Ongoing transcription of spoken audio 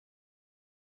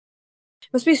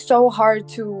Must be so hard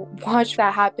to watch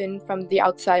that happen from the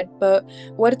outside, but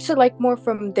what's it like more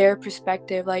from their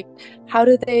perspective? Like, how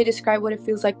do they describe what it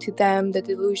feels like to them, the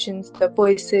delusions, the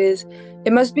voices?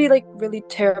 It must be like really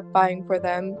terrifying for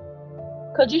them.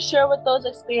 Could you share what those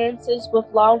experiences with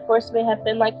law enforcement have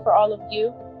been like for all of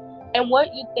you? And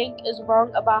what you think is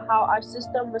wrong about how our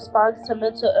system responds to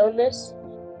mental illness?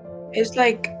 Is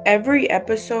like every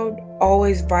episode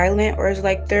always violent, or is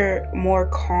like there more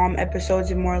calm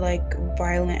episodes and more like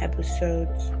violent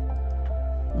episodes?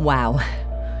 Wow.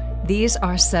 These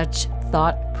are such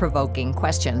thought-provoking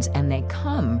questions, and they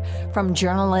come from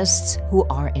journalists who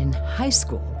are in high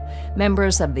school,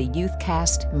 members of the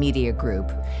Youthcast Media Group.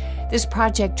 This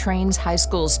project trains high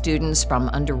school students from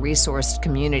under-resourced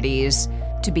communities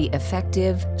to be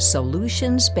effective,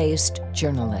 solutions-based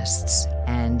journalists.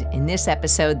 And in this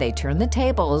episode, they turn the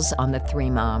tables on the three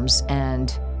moms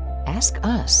and ask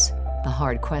us the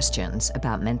hard questions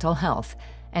about mental health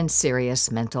and serious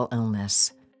mental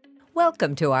illness.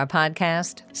 Welcome to our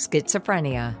podcast,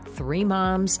 Schizophrenia, Three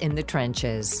Moms in the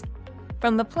Trenches.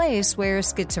 From the place where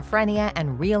schizophrenia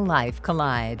and real life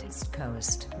collide. East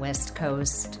Coast, West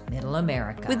Coast, Middle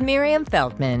America. With Miriam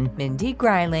Feldman, Mindy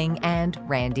Greiling, and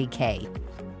Randy Kay.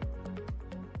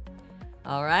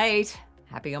 All right.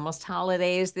 Happy almost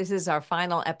holidays. This is our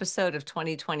final episode of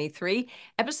 2023,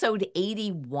 episode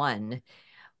 81.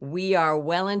 We are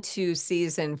well into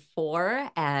season 4,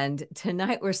 and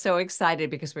tonight we're so excited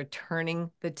because we're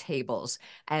turning the tables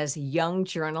as young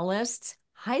journalists,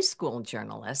 high school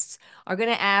journalists, are going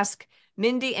to ask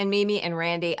Mindy and Mimi and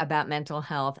Randy about mental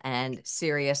health and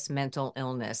serious mental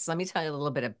illness. Let me tell you a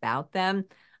little bit about them.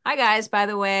 Hi, guys, by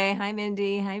the way. Hi,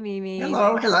 Mindy. Hi, Mimi.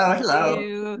 Hello, hello,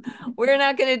 hello. We're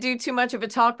not going to do too much of a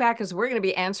talk back because we're going to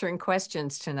be answering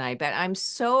questions tonight, but I'm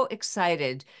so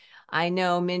excited. I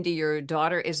know, Mindy, your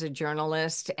daughter is a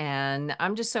journalist, and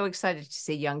I'm just so excited to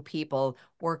see young people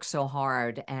work so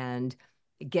hard and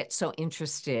get so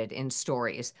interested in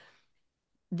stories.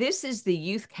 This is the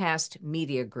Youthcast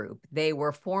Media Group. They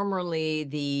were formerly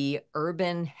the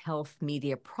Urban Health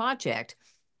Media Project.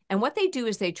 And what they do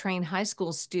is they train high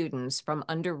school students from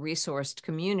under-resourced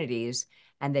communities,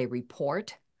 and they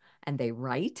report and they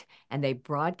write and they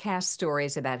broadcast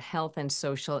stories about health and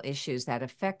social issues that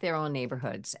affect their own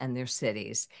neighborhoods and their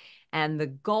cities. And the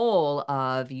goal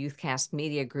of Youthcast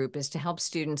Media Group is to help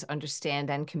students understand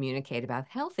and communicate about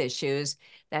health issues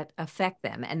that affect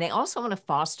them. And they also want to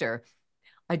foster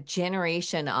a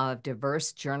generation of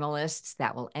diverse journalists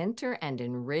that will enter and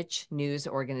enrich news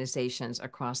organizations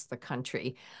across the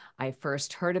country. I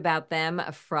first heard about them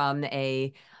from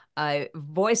a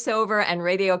voiceover and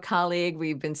radio colleague.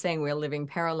 We've been saying we're living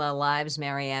parallel lives,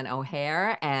 Marianne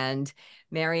O'Hare. And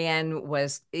Marianne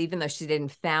was, even though she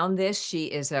didn't found this, she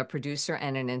is a producer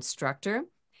and an instructor.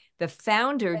 The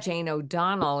founder, Jayne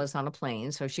O'Donnell, is on a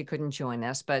plane, so she couldn't join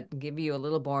us, but give you a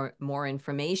little more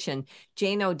information.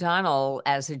 Jayne O'Donnell,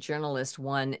 as a journalist,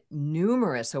 won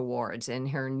numerous awards in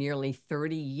her nearly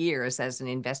 30 years as an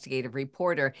investigative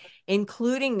reporter,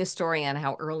 including the story on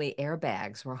how early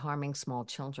airbags were harming small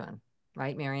children.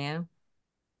 Right, Marianne?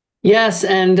 Yes,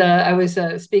 and I was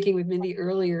speaking with Mindy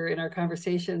earlier in our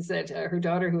conversations that her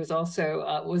daughter, who was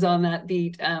also was on that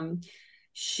beat,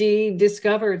 she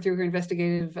discovered through her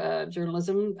investigative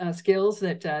journalism skills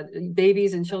that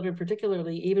babies and children,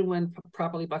 particularly, even when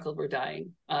properly buckled, were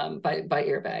dying by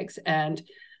airbags. And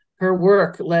her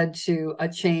work led to a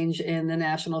change in the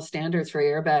national standards for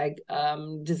airbag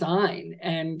design.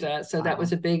 And so that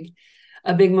was a big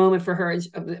moment for her,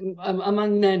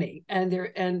 among many.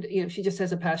 And she just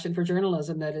has a passion for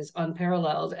journalism that is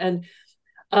unparalleled. And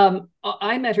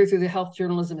I met her through the Health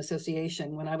Journalism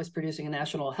Association when I was producing a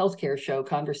national healthcare show,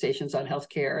 Conversations on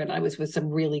Healthcare, and I was with some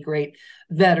really great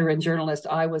veteran journalists.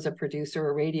 I was a producer,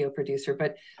 a radio producer,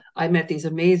 but I met these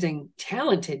amazing,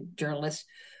 talented journalists,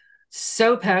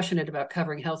 so passionate about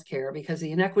covering healthcare, because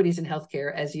the inequities in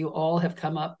healthcare, as you all have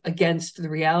come up against the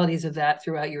realities of that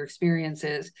throughout your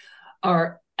experiences,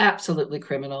 are absolutely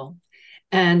criminal.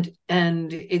 And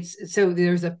it's so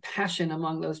there's a passion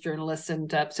among those journalists,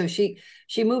 and so she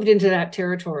moved into that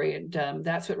territory, and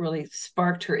that's what really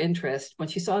sparked her interest when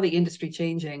she saw the industry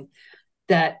changing,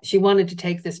 that she wanted to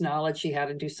take this knowledge she had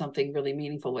and do something really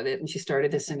meaningful with it. And she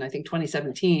started this in, I think,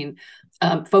 2017,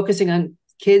 focusing on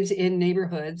kids in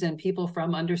neighborhoods and people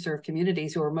from underserved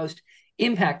communities who are most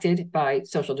impacted by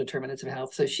social determinants of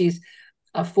health. So she's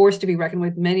a force to be reckoned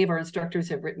with. Many of our instructors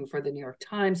have written for the New York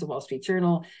Times, the Wall Street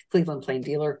Journal, Cleveland Plain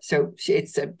Dealer. So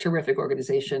it's a terrific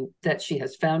organization that she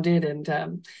has founded.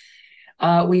 And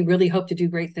we really hope to do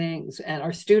great things. And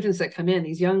our students that come in,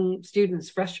 these young students,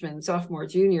 freshmen, sophomore,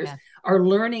 juniors, are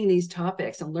learning these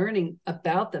topics and learning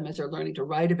about them as they're learning to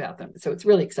write about them. So it's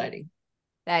really exciting.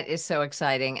 That is so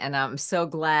exciting. And I'm so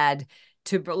glad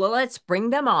let's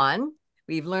bring them on.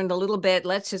 We've learned a little bit.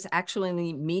 Let's just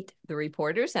actually meet the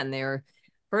reporters. And their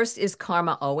first is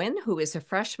Karma Owen, who is a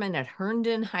freshman at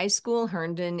Herndon High School.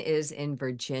 Herndon is in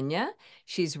Virginia.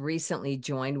 She's recently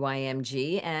joined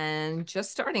YMG and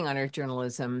just starting on her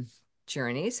journalism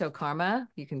journey. So Karma,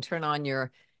 you can turn on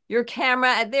your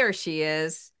camera. There she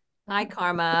is. Hi,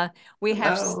 Karma. We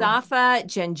have Safa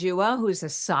Janjua, who's a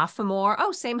sophomore.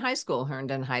 Oh, same high school,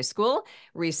 Herndon High School,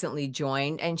 recently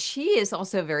joined. And she is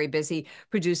also very busy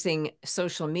producing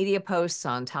social media posts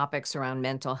on topics around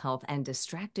mental health and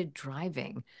distracted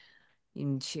driving.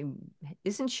 And she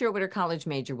isn't sure what her college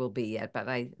major will be yet, but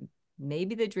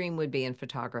maybe the dream would be in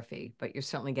photography, but you're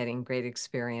certainly getting great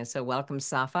experience. So welcome,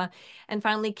 Safa. And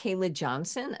finally, Kayla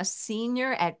Johnson, a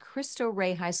senior at Cristo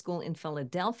Rey High School in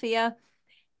Philadelphia.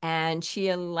 And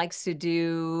she likes to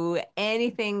do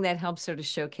anything that helps her to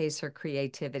showcase her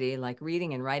creativity, like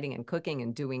reading and writing and cooking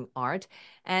and doing art,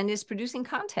 and is producing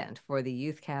content for the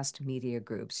Youthcast Media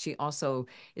Group. She also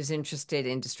is interested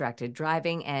in distracted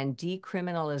driving and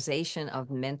decriminalization of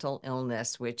mental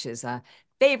illness, which is a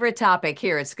favorite topic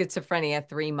here at Schizophrenia,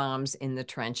 Three Moms in the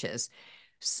Trenches.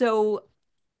 So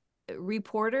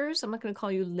reporters, I'm not going to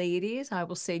call you ladies, I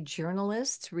will say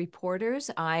journalists, reporters.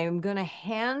 I'm going to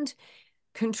hand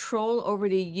control over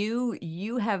to you.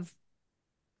 You have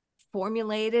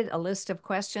formulated a list of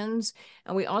questions,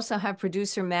 and we also have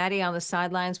producer Maddie on the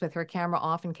sidelines with her camera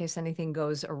off in case anything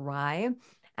goes awry.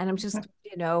 And I'm just,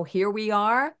 here we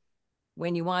are.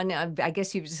 When you want, I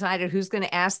guess you've decided who's going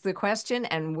to ask the question,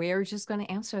 and we're just going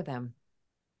to answer them.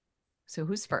 So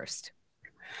who's first?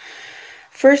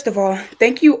 First of all,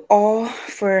 thank you all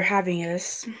for having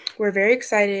us. We're very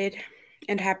excited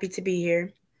and happy to be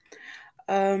here.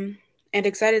 And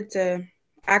excited to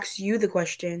ask you the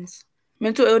questions.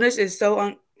 Mental illness is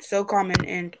so common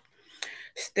and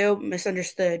still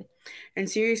misunderstood, and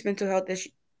serious mental health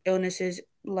illnesses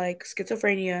like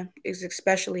schizophrenia is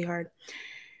especially hard.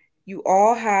 You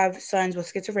all have sons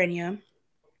with schizophrenia.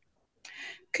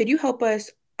 Could you help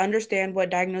us understand what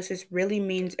diagnosis really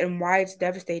means and why it's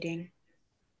devastating?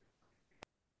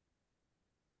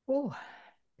 Oh,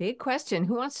 big question.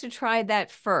 Who wants to try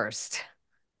that first?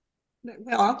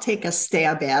 Well, I'll take a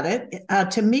stab at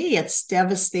it. To me, it's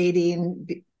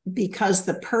devastating because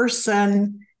the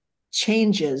person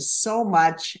changes so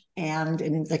much. And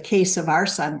in the case of our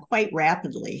son, quite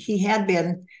rapidly. He had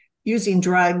been using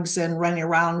drugs and running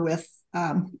around with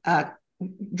a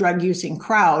drug using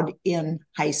crowd in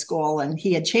high school. And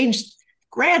he had changed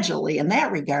gradually in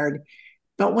that regard.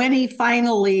 But when he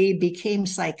finally became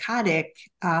psychotic,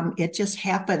 it just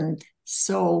happened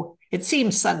so it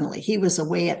seemed suddenly. He was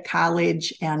away at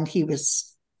college and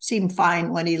seemed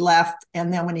fine when he left.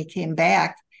 And then when he came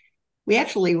back,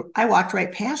 I walked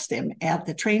right past him at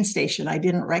the train station. I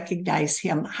didn't recognize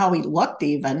him, how he looked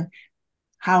even,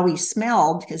 how he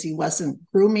smelled, because he wasn't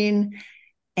grooming.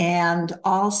 And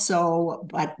also,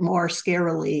 but more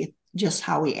scarily, just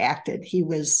how he acted. He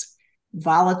was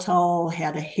volatile,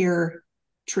 had a hair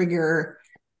trigger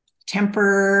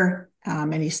temper,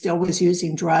 and he still was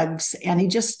using drugs. And he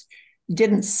just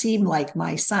didn't seem like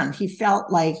my son. He felt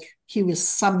like he was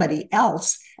somebody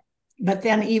else. But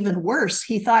then even worse,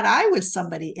 he thought I was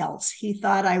somebody else. He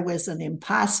thought I was an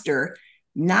imposter,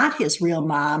 not his real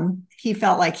mom. He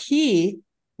felt like he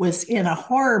was in a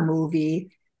horror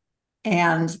movie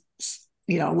and,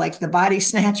 like the body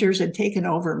snatchers had taken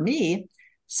over me.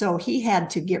 So he had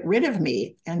to get rid of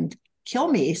me and kill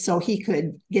me so he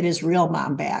could get his real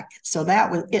mom back. So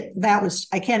that was it.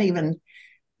 I can't even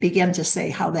begin to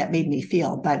say how that made me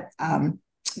feel, but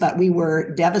we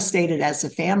were devastated as a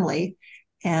family,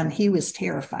 and he was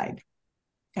terrified.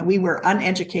 And we were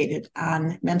uneducated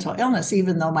on mental illness,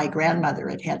 even though my grandmother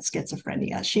had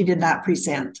schizophrenia. She did not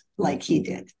present like he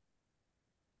did.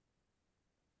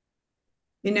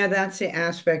 That's the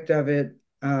aspect of it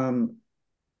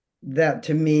that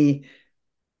to me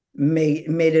made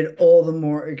it all the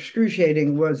more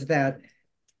excruciating, was that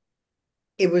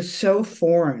it was so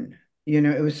foreign.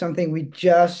 It was something we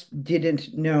just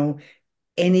didn't know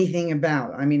anything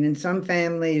about. I mean, in some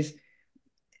families,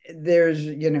 there's,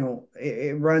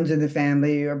 it runs in the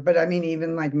family, but I mean,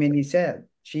 even like Minnie said,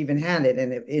 she even had it,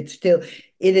 and it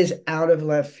is out of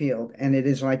left field, and it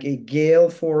is like a gale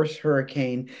force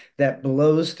hurricane that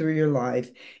blows through your life,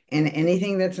 and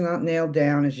anything that's not nailed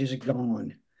down is just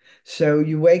gone. So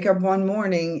you wake up one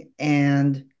morning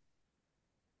and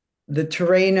the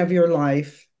terrain of your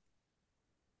life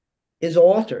is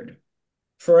altered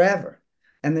forever.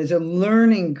 And there's a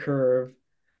learning curve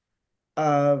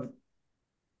of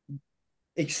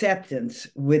acceptance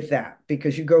with that,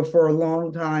 because you go for a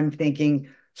long time thinking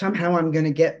somehow I'm going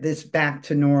to get this back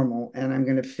to normal and I'm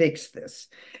going to fix this.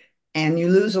 And you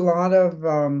lose a lot of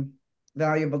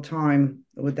valuable time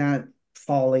with that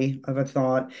folly of a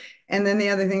thought. And then the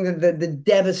other thing, the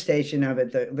devastation of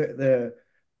it, the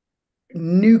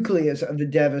nucleus of the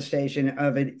devastation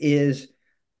of it is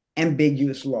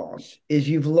ambiguous loss, is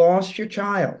you've lost your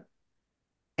child.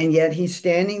 And yet he's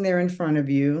standing there in front of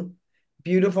you,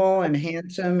 beautiful and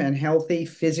handsome and healthy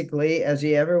physically as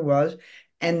he ever was,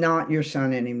 and not your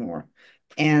son anymore.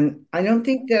 And I don't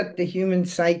think that the human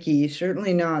psyche,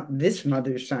 certainly not this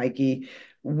mother's psyche,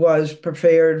 was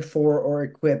prepared for or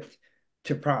equipped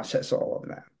to process all of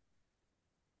that.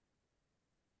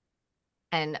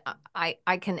 And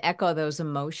I can echo those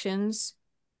emotions.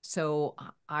 So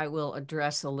I will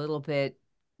address a little bit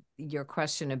your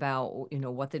question about,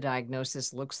 what the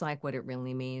diagnosis looks like, what it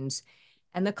really means.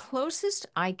 And the closest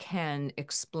I can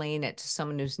explain it to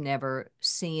someone who's never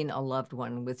seen a loved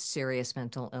one with serious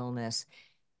mental illness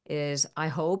is, I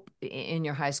hope in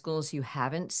your high schools you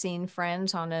haven't seen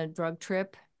friends on a drug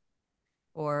trip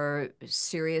or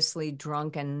seriously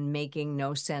drunk and making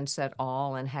no sense at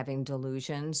all and having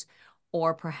delusions,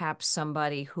 or perhaps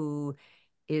somebody who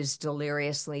is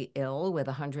deliriously ill with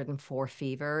 104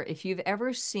 fever. If you've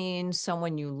ever seen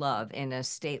someone you love in a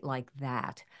state like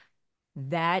that,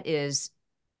 that is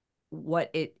what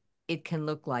it can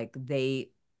look like.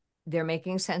 They're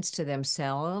making sense to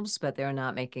themselves, but they're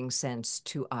not making sense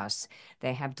to us.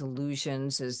 They have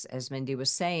delusions, as Mindy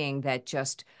was saying, that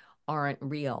just aren't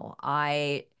real.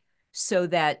 So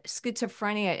that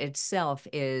schizophrenia itself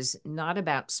is not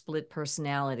about split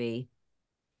personality.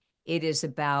 It is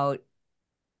about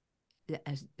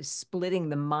splitting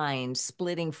the mind,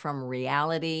 splitting from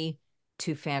reality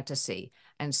to fantasy.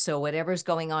 And so whatever's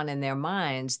going on in their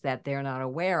minds that they're not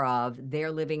aware of,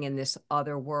 they're living in this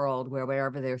other world where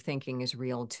whatever they're thinking is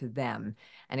real to them.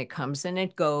 And it comes and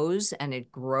it goes and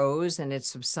it grows and it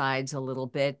subsides a little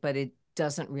bit, but it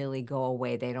doesn't really go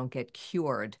away. They don't get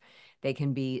cured. They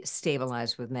can be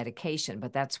stabilized with medication,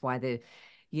 but that's why the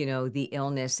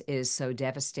illness is so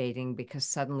devastating, because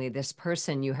suddenly this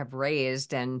person you have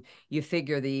raised, and you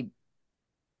figure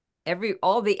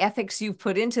all the ethics you've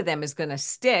put into them is going to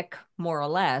stick more or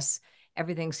less,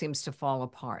 everything seems to fall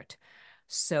apart.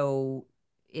 So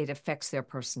it affects their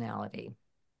personality.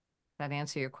 That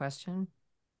answer your question?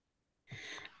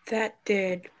 That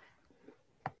did.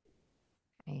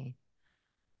 Okay.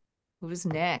 Who's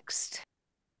next?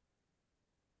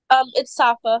 It's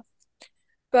Safa.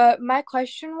 But my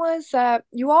question was that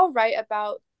you all write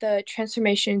about the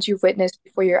transformations you've witnessed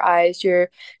before your eyes. Your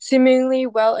seemingly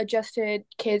well-adjusted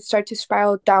kids start to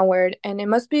spiral downward, and it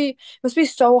must be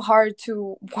so hard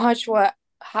to watch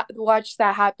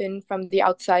that happen from the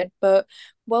outside. But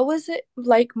what's it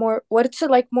like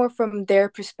more from their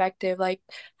perspective? Like,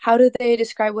 how do they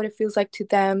describe what it feels like to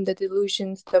them, the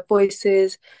delusions, the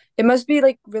voices? It must be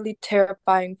like really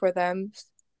terrifying for them.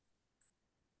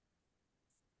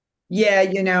 Yeah,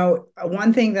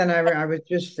 one thing that I was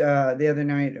just the other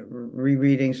night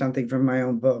rereading something from my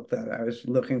own book, that I was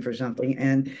looking for something,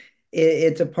 and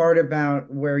it's a part about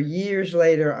where years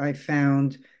later I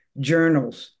found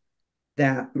journals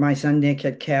that my son Nick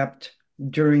had kept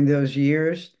during those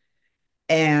years.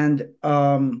 And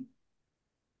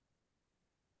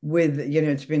with,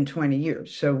 it's been 20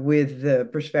 years. So with the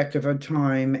perspective of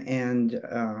time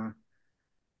and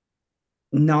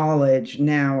knowledge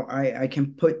now, I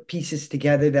can put pieces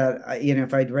together that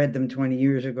if I'd read them 20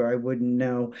 years ago, I wouldn't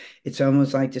know. It's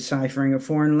almost like deciphering a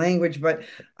foreign language. But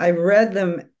I read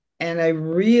them and I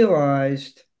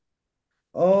realized,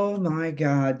 oh my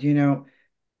God,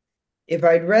 if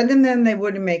I'd read them then, they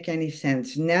wouldn't make any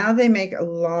sense. Now they make a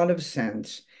lot of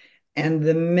sense. And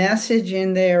the message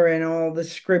in there and all the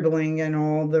scribbling and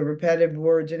all the repetitive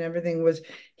words and everything was,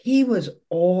 he was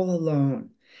all alone.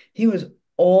 He was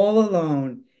all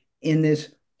alone in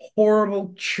this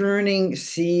horrible churning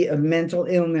sea of mental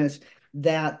illness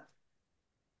that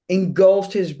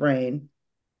engulfed his brain,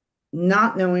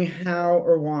 not knowing how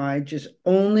or why, just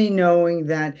only knowing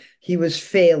that he was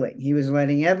failing. He was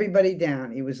letting everybody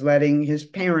down. He was letting his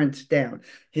parents down.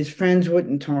 His friends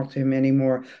wouldn't talk to him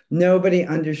anymore. Nobody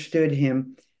understood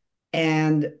him.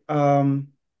 And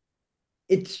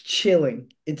it's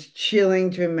chilling. It's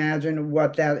chilling to imagine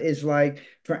what that is like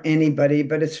for anybody,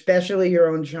 but especially your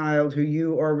own child who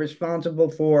you are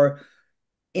responsible for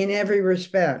in every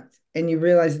respect. And you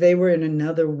realize they were in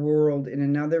another world, in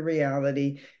another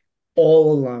reality,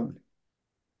 all alone.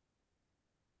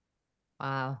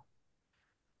 Wow.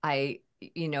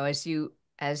 as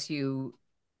you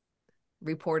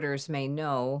reporters may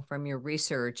know from your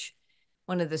research,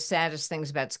 one of the saddest things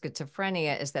about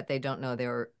schizophrenia is that they don't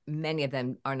know many of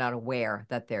them are not aware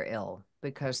that they're ill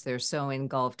because they're so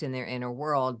engulfed in their inner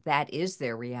world. That is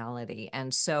their reality.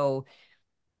 And so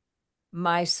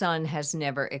my son has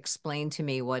never explained to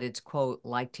me what it's, quote,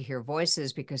 like to hear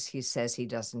voices because he says he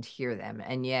doesn't hear them.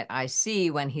 And yet I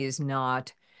see when he's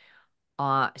not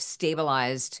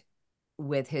stabilized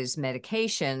with his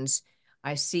medications,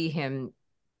 I see him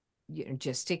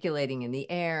gesticulating in the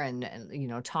air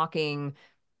and talking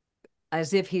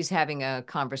as if he's having a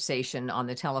conversation on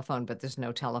the telephone, but there's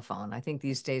no telephone. I think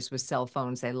these days with cell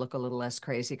phones, they look a little less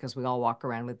crazy because we all walk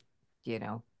around with,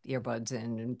 earbuds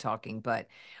in and talking, but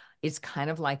it's kind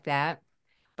of like that.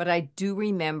 But I do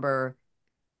remember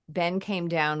Ben came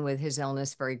down with his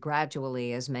illness very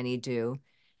gradually, as many do,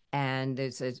 and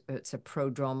it's a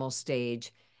prodromal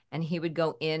stage. And he would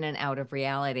go in and out of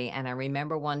reality. And I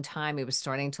remember one time he was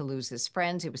starting to lose his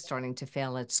friends. He was starting to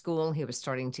fail at school. He was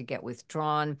starting to get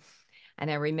withdrawn. And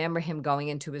I remember him going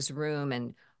into his room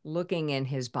and looking in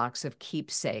his box of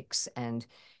keepsakes. And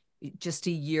just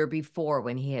a year before,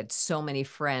 when he had so many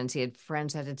friends, he had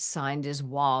friends that had signed his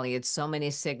wall. He had so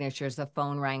many signatures. The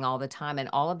phone rang all the time. And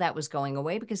all of that was going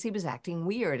away because he was acting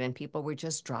weird and people were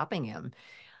just dropping him.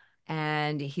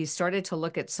 And he started to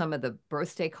look at some of the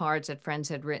birthday cards that friends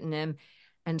had written him.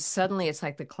 And suddenly it's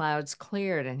like the clouds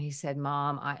cleared. And he said,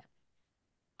 Mom,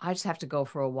 I just have to go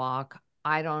for a walk.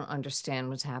 I don't understand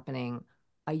what's happening.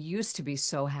 I used to be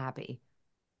so happy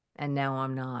and now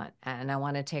I'm not. And I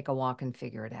want to take a walk and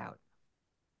figure it out.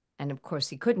 And of course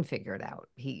he couldn't figure it out.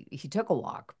 He took a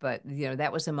walk, but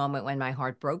that was a moment when my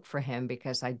heart broke for him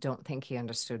because I don't think he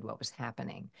understood what was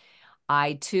happening.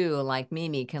 I too, like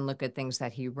Mimi, can look at things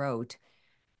that he wrote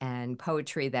and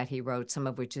poetry that he wrote, some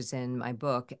of which is in my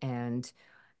book, and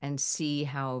see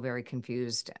how very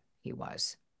confused he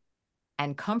was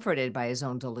and comforted by his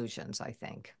own delusions, I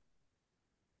think.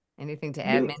 Anything to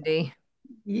add, Mindy?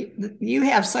 You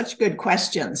have such good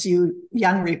questions, you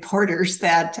young reporters,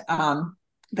 that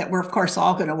we're of course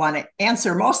all going to want to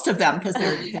answer most of them because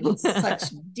they're such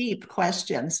deep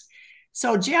questions.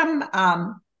 So Jim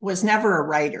was never a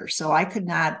writer, so I could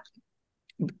not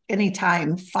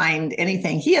anytime find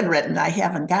anything he had written. I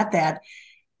haven't got that.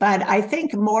 But I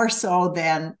think more so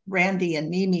than Randy and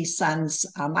Mimi's sons,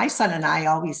 my son and I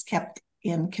always kept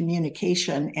in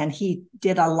communication, and he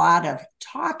did a lot of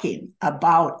talking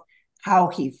about how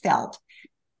he felt.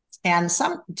 And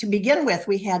to begin with,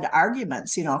 we had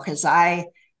arguments, because I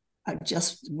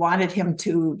just wanted him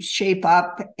to shape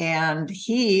up, and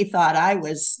he thought I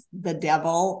was the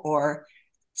devil or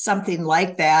something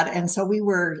like that. And so we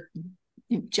were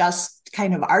just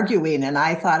kind of arguing, and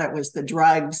I thought it was the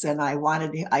drugs, and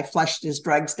I flushed his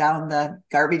drugs down the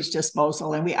garbage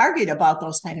disposal, and we argued about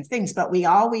those kind of things, but we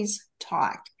always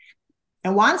talked.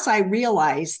 And once I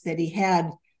realized that he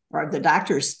had, or the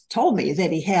doctors told me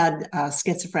that he had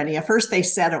schizophrenia. First they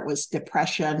said it was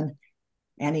depression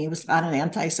and he was on an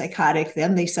antipsychotic.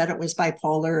 Then they said it was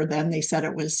bipolar. Then they said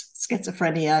it was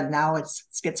schizophrenia. Now it's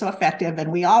schizoaffective.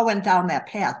 And we all went down that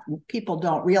path. People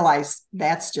don't realize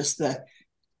that's just the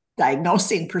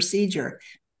diagnosing procedure.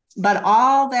 But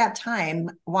all that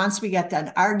time, once we got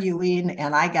done arguing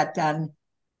and I got done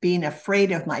being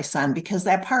afraid of my son, because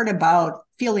that part about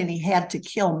feeling he had to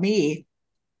kill me,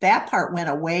 that part went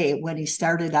away when he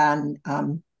started on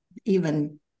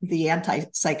even the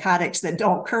antipsychotics that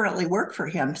don't currently work for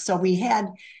him. So we had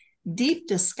deep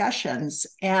discussions,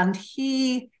 and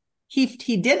he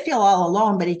did feel all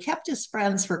alone, but he kept his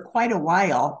friends for quite a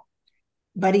while.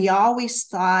 But he always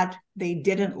thought they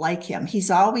didn't like him.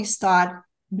 He's always thought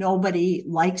nobody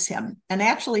likes him. And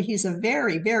actually, he's a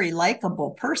very, very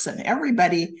likable person.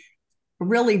 Everybody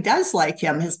really does like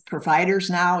him. His providers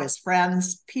now, his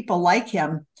friends, people like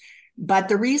him. But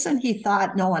the reason he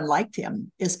thought no one liked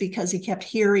him is because he kept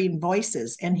hearing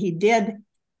voices. And he did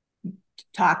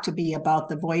talk to me about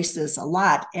the voices a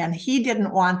lot. And he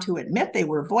didn't want to admit they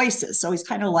were voices. So he's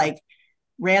kind of like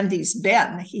Randy's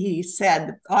Ben. He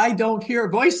said, I don't hear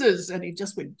voices. And he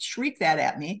just would shriek that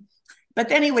at me. But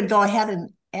then he would go ahead and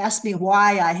ask me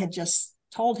why I had just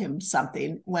told him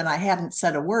something when I hadn't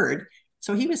said a word.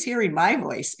 So he was hearing my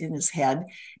voice in his head.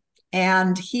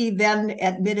 And he then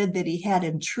admitted that he had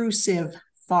intrusive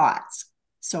thoughts.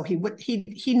 So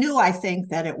he knew, I think,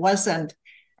 that it wasn't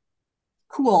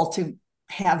cool to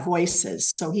have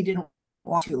voices. So he didn't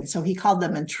want to. So he called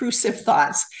them intrusive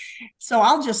thoughts. So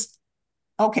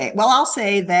I'll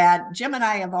say that Jim and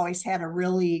I have always had a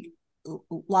really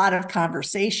lot of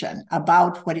conversation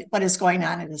about what is going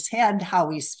on in his head, how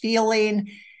he's feeling.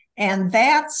 And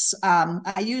that's,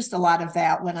 I used a lot of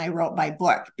that when I wrote my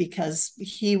book because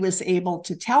he was able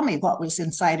to tell me what was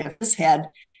inside of his head.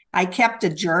 I kept a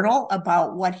journal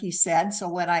about what he said. So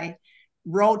when I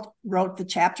wrote the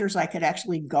chapters, I could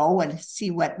actually go and see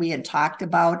what we had talked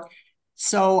about.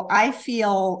 So I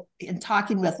feel in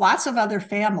talking with lots of other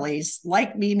families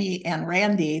like Mimi and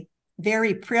Randy,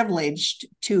 very privileged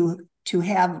to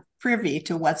have privy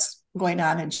to what's going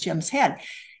on in Jim's head.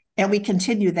 And we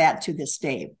continue that to this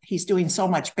day. He's doing so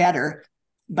much better,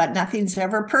 but nothing's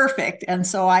ever perfect. And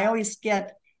so I always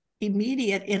get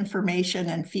immediate information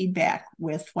and feedback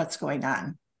with what's going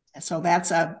on. So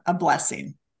that's a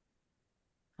blessing.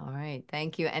 All right,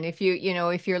 thank you. And if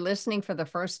if you're listening for the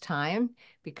first time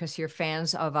because you're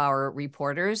fans of our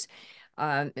reporters,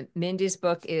 Mindy's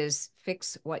book is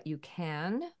Fix What You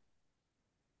Can: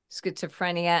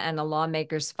 Schizophrenia and a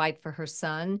Lawmaker's Fight for Her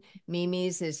Son.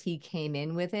 Mimi's is He Came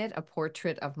In With It: A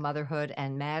Portrait of Motherhood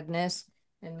and Madness.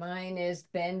 And mine is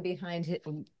Ben Behind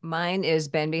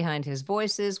His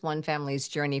Voices: One Family's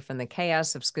Journey from the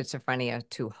Chaos of Schizophrenia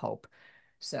to Hope.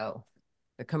 So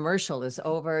the commercial is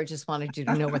over. Just wanted you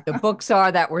to know what the books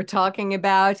are that we're talking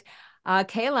about.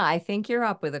 Kayla, I think you're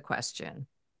up with a question.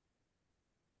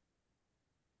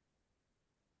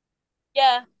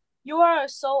 Yeah, you are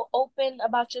so open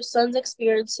about your son's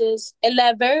experiences, and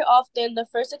that very often the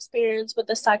first experience with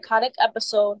a psychotic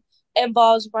episode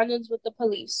involves run-ins with the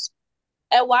police.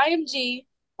 At YMG,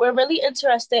 we're really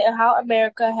interested in how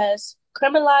America has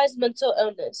criminalized mental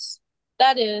illness.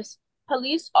 That is,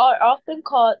 police are often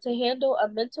called to handle a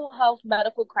mental health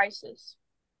medical crisis.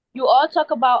 You all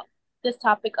talk about this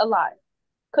topic a lot.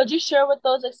 Could you share what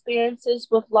those experiences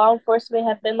with law enforcement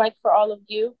have been like for all of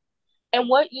you? And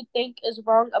what you think is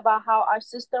wrong about how our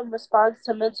system responds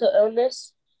to mental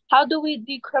illness? How do we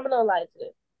decriminalize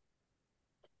it?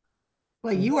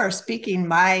 Well, you are speaking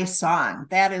my song.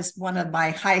 That is one of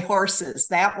my high horses,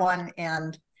 that one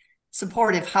and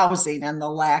supportive housing and the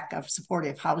lack of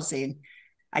supportive housing.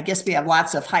 I guess we have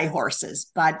lots of high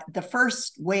horses, but the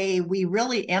first way we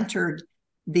really entered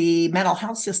the mental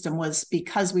health system was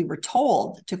because we were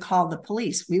told to call the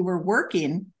police. We were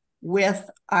working with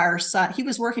our son. He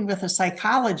was working with a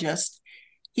psychologist.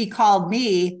 He called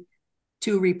me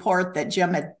to report that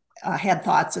Jim had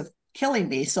thoughts of killing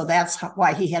me. So that's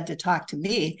why he had to talk to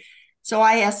me. So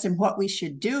I asked him what we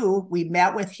should do. We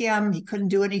met with him. He couldn't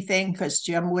do anything because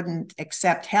Jim wouldn't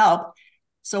accept help.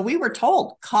 So we were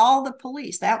told, call the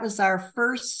police. That was our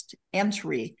first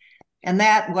entry. And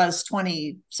that was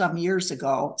 20 some years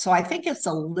ago. So I think it's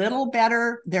a little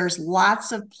better. There's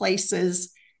lots of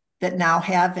places that now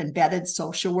have embedded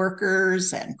social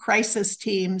workers and crisis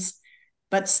teams,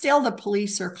 but still the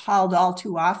police are called all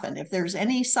too often. If there's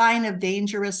any sign of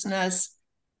dangerousness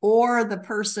or the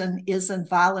person isn't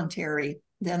voluntary,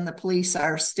 then the police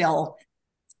are still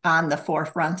on the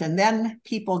forefront. And then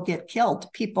people get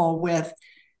killed. People with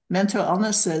mental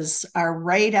illnesses are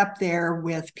right up there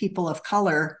with people of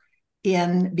color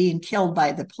in being killed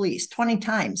by the police, 20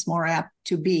 times more apt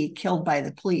to be killed by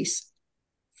the police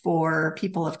for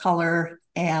people of color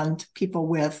and people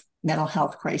with mental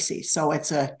health crises. So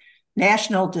it's a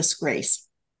national disgrace.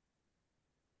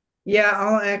 Yeah,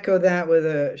 I'll echo that with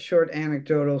a short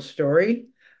anecdotal story.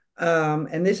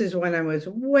 And this is when I was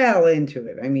well into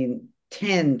it. I mean,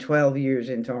 10, 12 years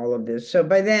into all of this. So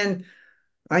by then,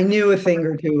 I knew a thing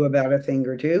or two about a thing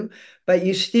or two, but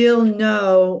you still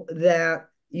know that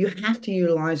you have to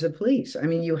utilize the police. I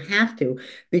mean, you have to,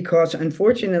 because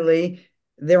unfortunately,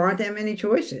 there aren't that many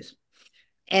choices.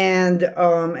 And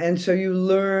so you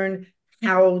learn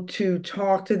how to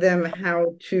talk to them,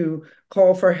 how to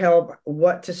call for help,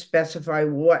 what to specify,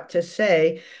 what to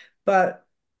say. But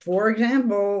for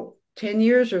example, 10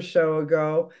 years or so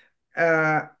ago,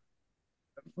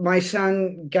 my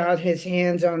son got his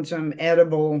hands on some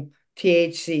edible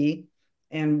THC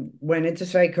and went into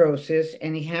psychosis,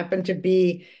 and he happened to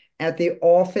be at the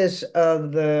office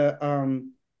of the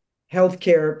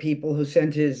healthcare people who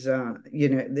sent his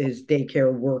his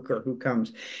daycare worker who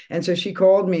comes. And so she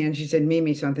called me and she said,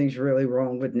 Mimi, something's really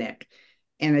wrong with Nick.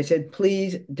 And I said,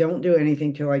 please don't do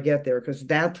anything till I get there, because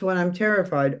that's what I'm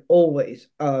terrified always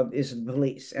of, is the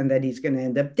police, and that he's going to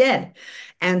end up dead.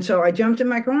 And so I jumped in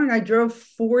my car and I drove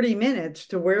 40 minutes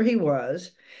to where he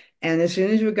was. And as soon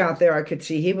as we got there, I could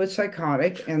see he was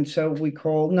psychotic. And so we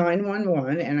called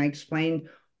 911 and I explained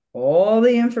all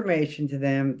the information to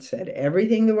them, said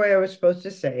everything the way I was supposed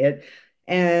to say it.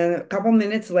 And a couple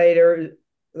minutes later,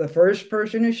 the first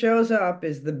person who shows up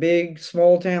is the big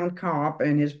small town cop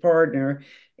and his partner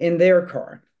in their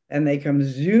car. And they come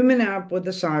zooming up with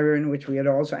the siren, which we had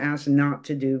also asked not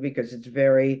to do because it's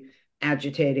very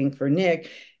agitating for Nick.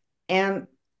 And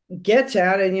gets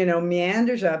out and,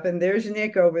 meanders up, and there's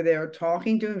Nick over there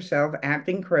talking to himself,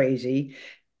 acting crazy.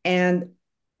 And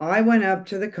I went up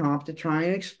to the cop to try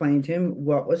and explain to him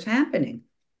what was happening.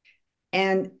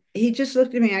 And he just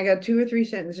looked at me. I got 2 or 3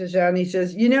 sentences out, and he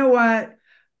says, "You know what?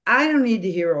 I don't need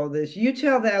to hear all this. You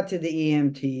tell that to the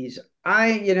EMTs.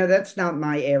 That's not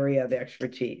my area of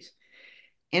expertise."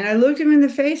 And I looked him in the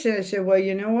face and I said, "Well,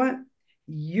 you know what?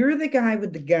 You're the guy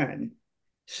with the gun.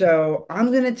 So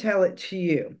I'm going to tell it to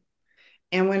you.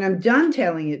 And when I'm done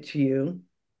telling it to you,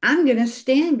 I'm going to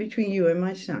stand between you and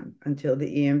my son until the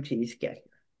EMTs get here,"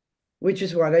 which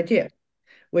is what I did,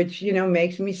 which,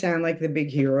 makes me sound like the big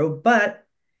hero. But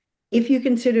if you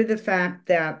consider the fact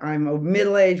that I'm a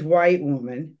middle-aged white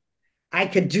woman, I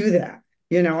could do that.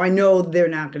 I know they're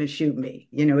not going to shoot me.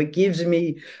 It gives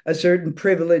me a certain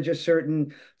privilege, a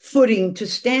certain footing to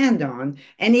stand on.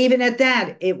 And even at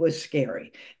that, it was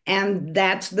scary. And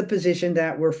that's the position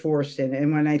that we're forced in.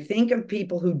 And when I think of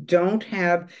people who don't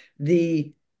have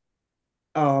the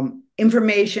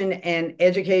information and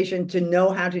education to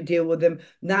know how to deal with them,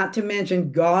 not to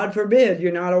mention, God forbid,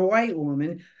 you're not a white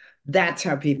woman, that's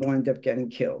how people end up getting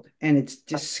killed. And it's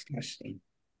disgusting.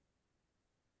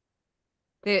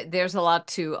 There's a lot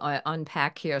to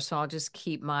unpack here, so I'll just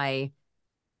keep my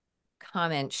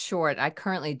comment short. I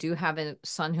currently do have a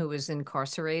son who is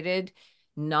incarcerated,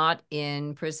 not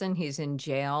in prison. He's in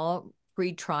jail,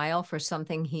 pre-trial for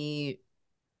something he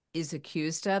is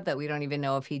accused of that we don't even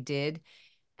know if he did.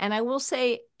 And I will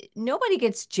say, nobody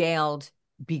gets jailed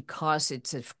because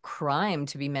it's a crime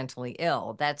to be mentally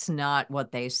ill. That's not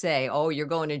what they say. "Oh, you're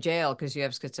going to jail because you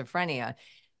have schizophrenia."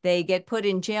 They get put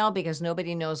in jail because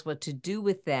nobody knows what to do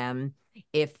with them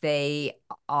if they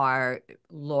are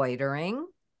loitering,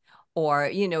 or,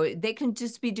 they can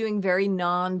just be doing very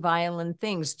non-violent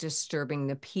things, disturbing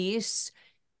the peace,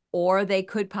 or they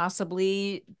could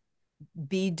possibly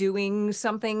be doing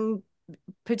something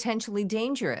potentially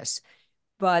dangerous.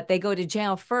 But they go to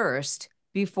jail first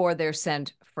before they're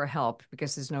sent for help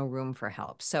because there's no room for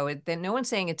help. So no one's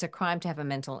saying it's a crime to have a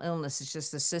mental illness. It's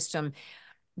just the system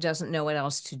doesn't know what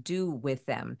else to do with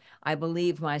them. I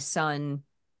believe my son,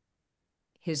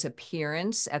 his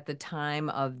appearance at the time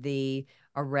of the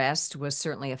arrest was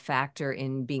certainly a factor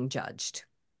in being judged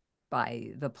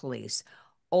by the police.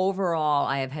 Overall,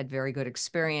 I have had very good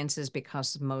experiences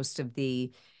because most of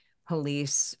the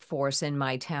police force in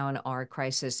my town are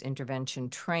crisis intervention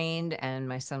trained, and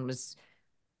my son was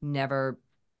never,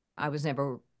 I was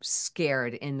never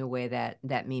scared in the way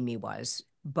that Mimi was.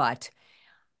 But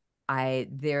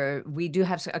we do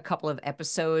have a couple of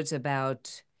episodes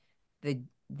about the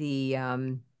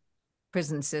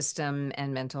prison system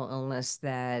and mental illness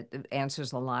that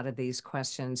answers a lot of these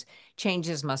questions.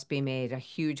 Changes must be made. A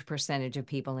huge percentage of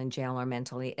people in jail are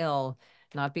mentally ill,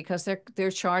 not because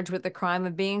they're charged with the crime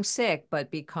of being sick,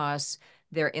 but because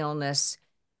their illness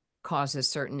causes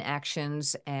certain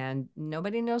actions and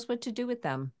nobody knows what to do with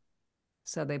them.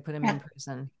 So they put them in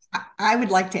prison. I would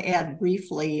like to add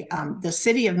briefly, the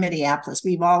city of Minneapolis,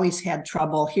 we've always had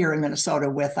trouble here in Minnesota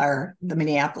with the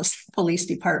Minneapolis Police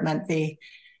Department. They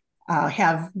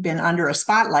have been under a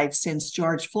spotlight since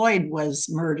George Floyd was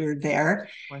murdered there.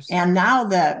 And now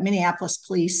the Minneapolis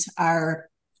police are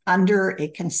under a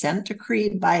consent decree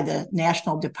by the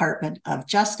National Department of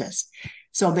Justice.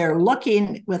 So they're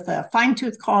looking with a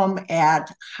fine-tooth comb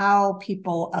at how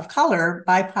people of color,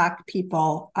 BIPOC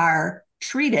people, are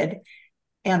treated.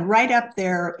 And right up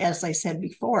there, as I said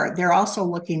before, they're also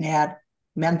looking at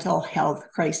mental health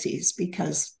crises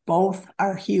because both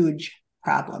are huge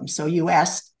problems. So you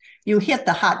hit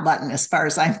the hot button as far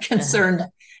as I'm concerned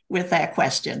with that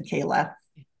question, Kayla.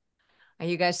 Are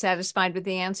you guys satisfied with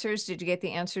the answers? Did you get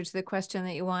the answer to the question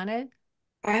that you wanted?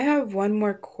 I have one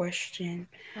more question.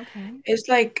 Okay. Is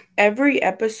like every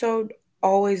episode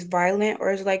always violent,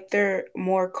 or is like there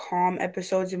more calm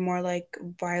episodes and more like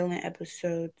violent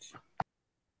episodes?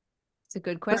 It's a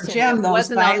good question. Jim, it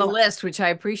wasn't on the list, which I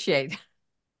appreciate.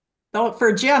 Though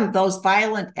for Jim, those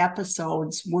violent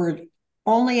episodes were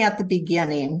only at the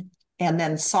beginning and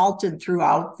then salted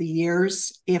throughout the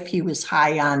years if he was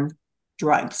high on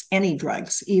drugs, any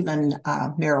drugs, even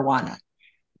marijuana.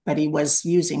 But he was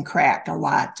using crack a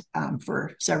lot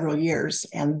for several years.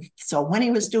 And so when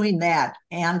he was doing that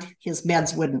and his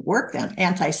meds wouldn't work then,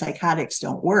 antipsychotics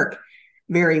don't work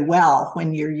very well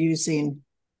when you're using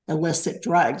illicit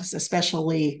drugs,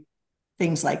 especially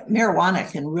things like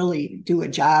marijuana can really do a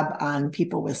job on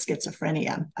people with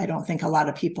schizophrenia. I don't think a lot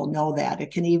of people know that.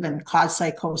 It can even cause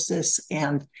psychosis,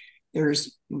 and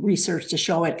there's research to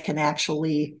show it can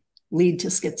actually lead to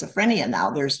schizophrenia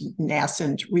now. There's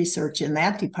nascent research in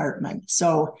that department.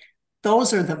 So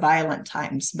those are the violent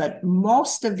times. But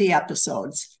most of the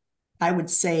episodes, I would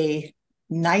say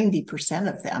 90%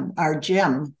 of them are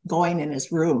Jim going in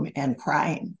his room and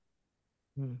crying.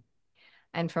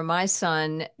 And for my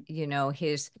son, you know,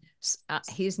 he's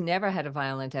never had a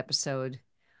violent episode.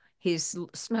 He's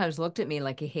sometimes looked at me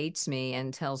like he hates me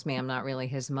and tells me I'm not really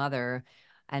his mother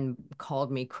and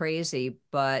called me crazy,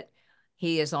 but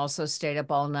he has also stayed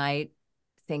up all night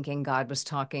thinking God was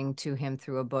talking to him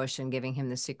through a bush and giving him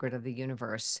the secret of the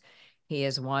universe. He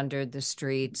has wandered the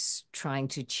streets trying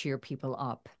to cheer people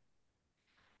up.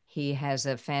 He has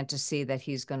a fantasy that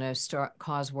he's going to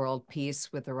cause world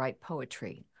peace with the right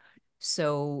poetry.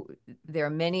 So there are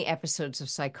many episodes of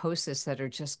psychosis that are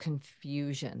just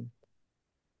confusion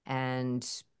and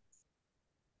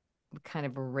kind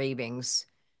of ravings,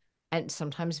 and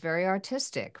sometimes very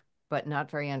artistic, but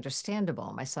not very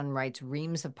understandable. My son writes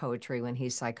reams of poetry when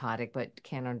he's psychotic, but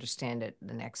can't understand it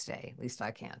the next day. At least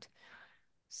I can't.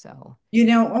 So, You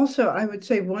know, also, I would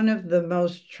say one of the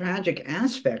most tragic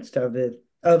aspects of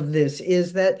this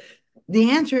is that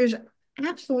the answer is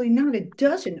absolutely not. It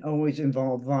doesn't always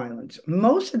involve violence.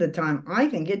 Most of the time, I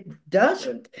think it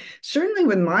doesn't. Certainly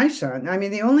with my son, I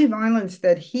mean, the only violence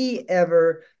that he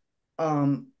ever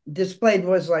displayed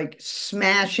was like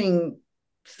smashing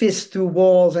fists through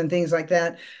walls and things like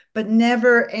that, but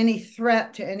never any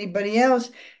threat to anybody else.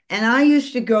 And I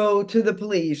used to go to the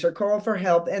police or call for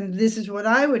help, and this is what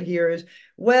I would hear is,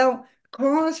 well,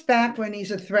 call us back when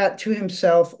he's a threat to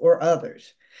himself or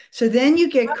others. So then you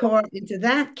get caught into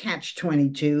that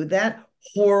catch-22, that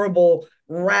horrible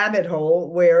rabbit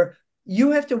hole where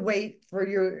you have to wait for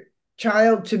your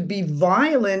child to be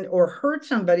violent or hurt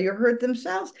somebody or hurt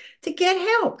themselves to get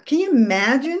help. Can you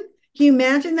imagine? Can you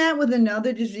imagine that with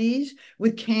another disease,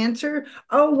 with cancer?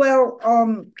 Oh, well,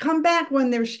 come back when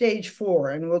they're stage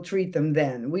 4 and we'll treat them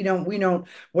then. We don't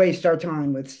waste our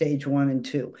time with stage 1 and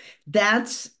 2.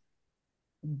 That's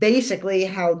basically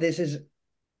how this is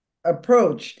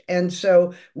approached. And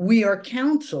so we are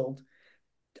counseled.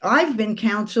 I've been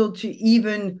counseled to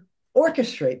even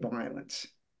orchestrate violence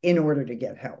in order to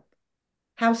get help.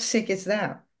 How sick is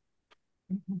that?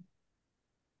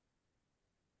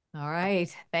 all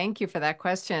right. Thank you for that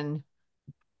question.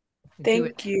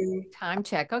 Thank you. Time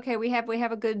check. Okay, we have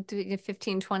a good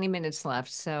 15, 20 minutes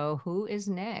left. So who is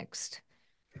next?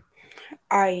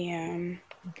 I am.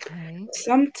 Okay.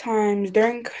 Sometimes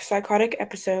during psychotic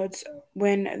episodes,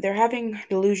 when they're having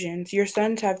delusions, your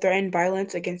sons have threatened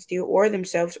violence against you or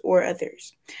themselves or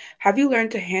others. Have you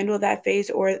learned to handle that phase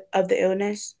or of the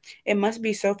illness? It must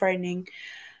be so frightening.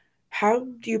 How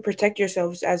do you protect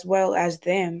yourselves as well as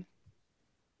them?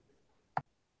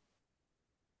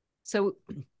 So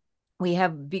we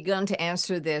have begun to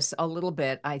answer this a little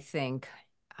bit, I think.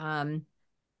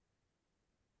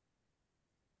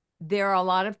 There are a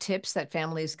lot of tips that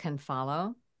families can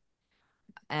follow.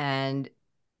 And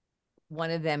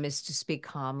one of them is to speak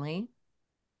calmly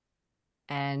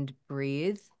and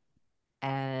breathe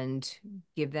and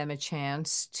give them a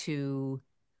chance to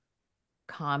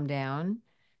calm down.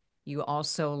 You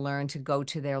also learn to go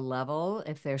to their level.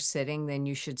 If they're sitting, then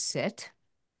you should sit.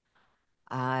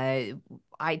 I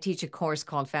teach a course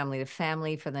called Family to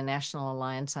Family for the National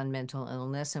Alliance on Mental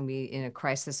Illness. And we, in a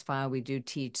crisis file, we do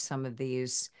teach some of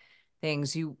these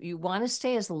things. You want to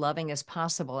stay as loving as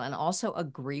possible and also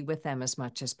agree with them as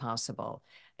much as possible.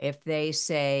 If they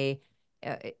say,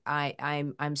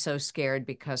 I'm so scared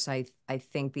because I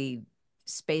think the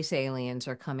space aliens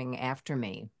are coming after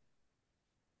me,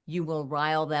 you will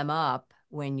rile them up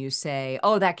when you say,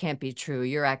 oh, that can't be true.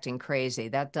 You're acting crazy.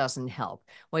 That doesn't help.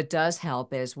 What does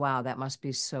help is, wow, that must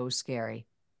be so scary.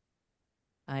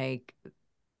 Like,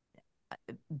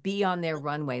 be on their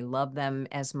runway, love them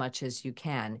as much as you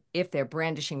can. If they're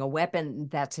brandishing a weapon,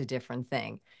 that's a different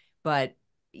thing. But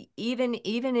even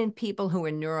in people who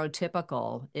are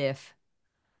neurotypical, if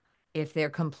they're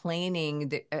complaining,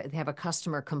 they have a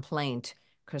customer complaint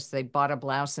because they bought a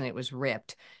blouse and it was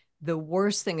ripped, the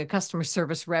worst thing a customer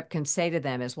service rep can say to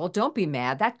them is, well, don't be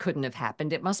mad. That couldn't have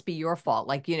happened. It must be your fault.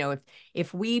 Like, you know,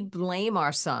 if we blame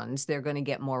our sons, they're going to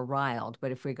get more riled.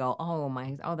 But if we go,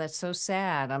 oh, that's so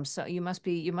sad. You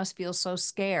must feel so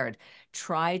scared.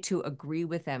 Try to agree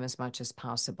with them as much as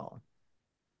possible.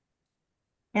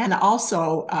 And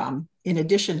also, in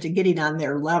addition to getting on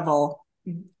their level,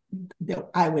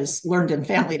 I was learned in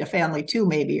Family to Family too,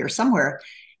 maybe, or somewhere,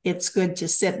 it's good to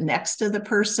sit next to the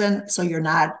person so you're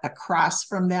not across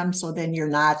from them. So then you're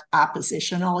not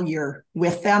oppositional. You're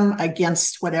with them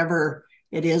against whatever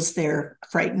it is they're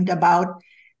frightened about.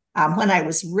 When I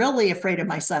was really afraid of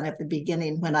my son at the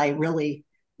beginning, when I really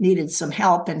needed some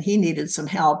help and he needed some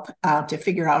help to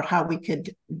figure out how we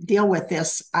could deal with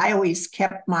this, I always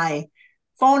kept my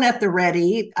phone at the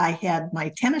ready. I had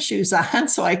my tennis shoes on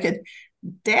so I could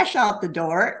dash out the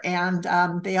door. And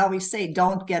they always say,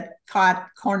 don't get caught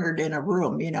cornered in a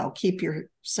room, keep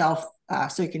yourself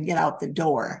so you can get out the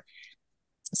door.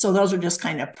 So those are just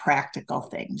kind of practical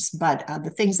things. But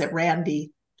the things that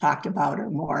Randy talked about are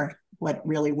more what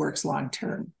really works long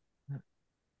term.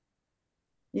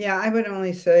 Yeah, I would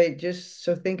only say just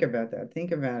so think about that.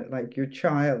 Think about it like your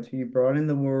child who you brought in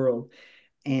the world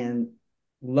and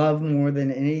love more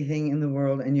than anything in the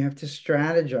world, and you have to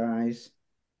strategize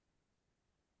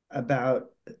about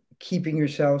keeping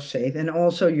yourself safe and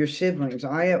also your siblings. His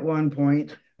siblings. At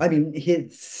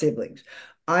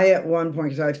one point,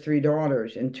 because I have three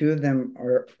daughters, and two of them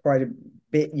are quite a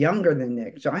bit younger than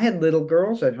Nick. So I had little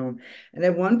girls at home. And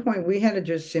at one point, we had to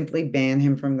just simply ban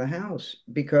him from the house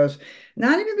because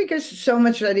not even because so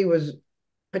much that he was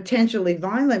potentially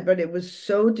violent, but it was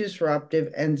so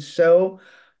disruptive and so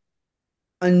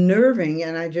unnerving.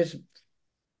 And I just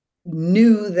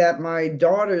knew that my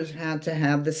daughters had to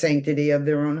have the sanctity of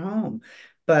their own home.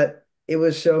 But it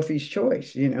was Sophie's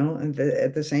choice, and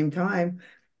at the same time,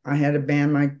 I had to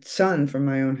ban my son from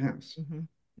my own house. Mm-hmm.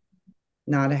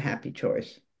 Not a happy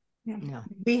choice. Yeah. No.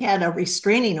 We had a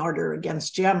restraining order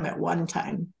against Jim at one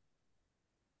time.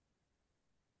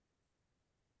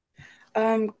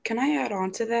 Can I add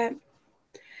on to that?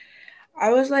 I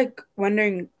was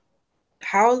wondering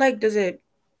how does it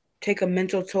take a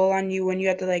mental toll on you when you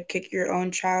have to kick your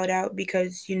own child out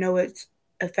because it's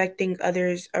affecting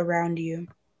others around you?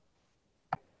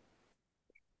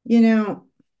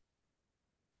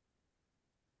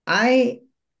 I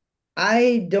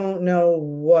don't know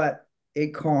what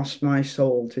it cost my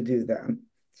soul to do that.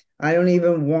 I don't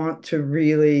even want to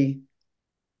really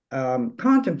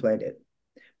contemplate it,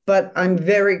 but I'm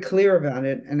very clear about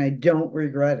it and I don't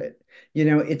regret it.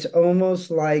 It's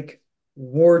almost like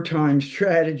wartime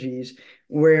strategies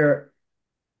where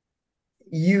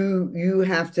you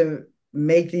have to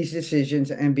make these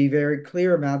decisions and be very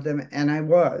clear about them, and I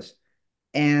was.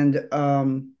 And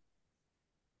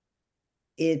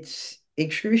it's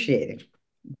excruciating,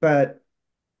 but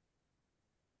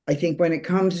I think when it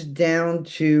comes down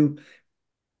to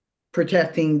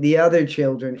protecting the other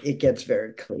children, it gets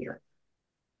very clear.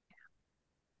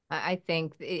 I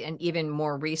think, and even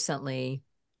more recently,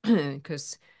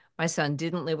 because my son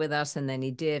didn't live with us and then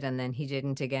he did, and then he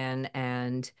didn't again.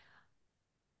 And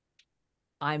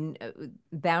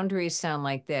boundaries sound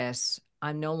like this.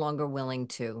 I'm no longer willing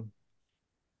to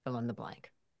fill in the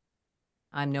blank.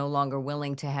 I'm no longer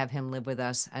willing to have him live with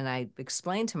us. And I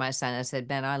explained to my son, I said,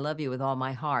 Ben, I love you with all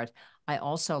my heart. I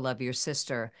also love your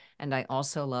sister, and I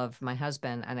also love my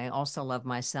husband, and I also love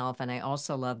myself, and I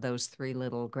also love those three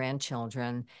little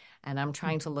grandchildren. And I'm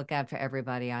trying to look out for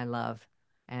everybody I love.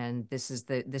 And this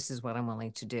is what I'm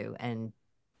willing to do.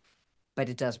 But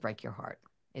it does break your heart.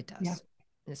 It does. Yeah.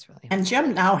 It's really hard. And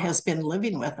Jim now has been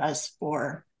living with us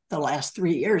for the last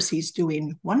 3 years. He's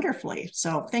doing wonderfully.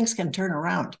 So things can turn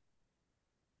around.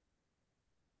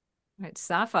 Right,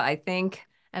 Safa, I think,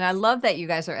 and I love that you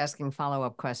guys are asking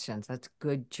follow-up questions. That's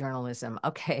good journalism.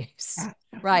 Okay. Yeah.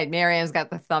 Right. Marianne's got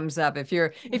the thumbs up. If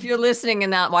you're listening and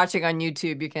not watching on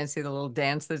YouTube, you can see the little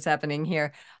dance that's happening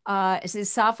here.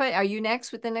 Is Safa, are you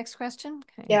next with the next question?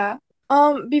 Okay. Yeah.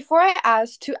 Before I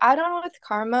ask, to add on with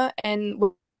karma and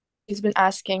what he's been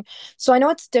asking, so I know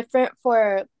it's different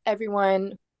for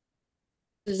everyone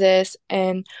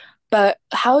but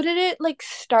how did it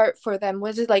start for them?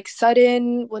 Was it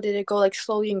sudden? What did it go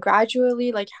slowly and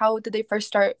gradually? How did they first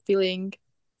start feeling?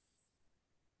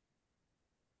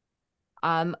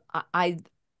 I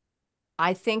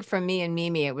think for me and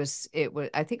Mimi, I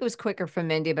think it was quicker for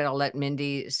Mindy, but I'll let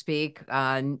Mindy speak.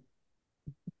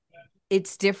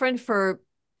 It's different for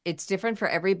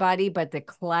everybody, but the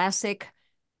classic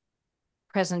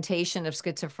presentation of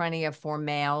schizophrenia for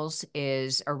males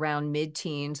is around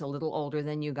mid-teens, a little older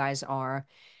than you guys are.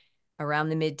 Around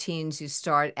the mid-teens, you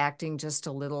start acting just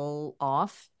a little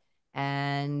off.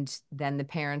 And then the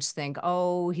parents think,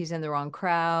 oh, he's in the wrong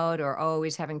crowd, or, oh,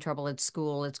 he's having trouble at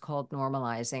school. It's called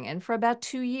normalizing. And for about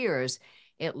 2 years,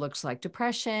 it looks like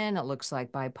depression. It looks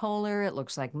like bipolar. It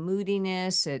looks like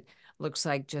moodiness. It looks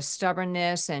like just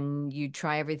stubbornness. And you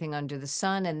try everything under the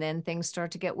sun, and then things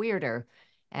start to get weirder.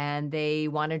 And they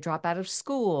want to drop out of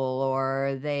school,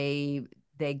 or they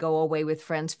go away with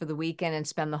friends for the weekend and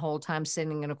spend the whole time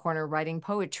sitting in a corner writing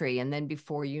poetry. And then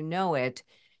before you know it,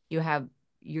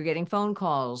 you're getting phone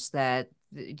calls that,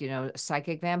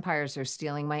 psychic vampires are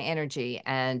stealing my energy.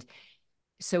 And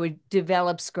So it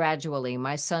develops gradually.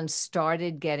 My son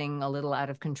started getting a little out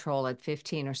of control at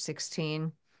 15 or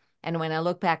 16. And when I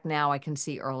look back now, I can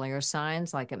see earlier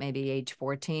signs, like at maybe age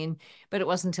 14, but it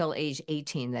wasn't until age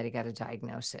 18 that he got a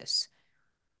diagnosis.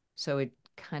 So it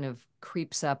kind of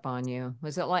creeps up on you.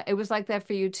 It was like that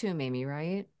for you too, Mimi,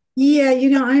 right? Yeah,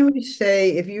 I always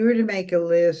say if you were to make a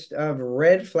list of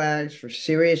red flags for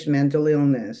serious mental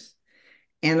illness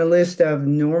and a list of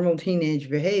normal teenage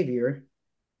behavior,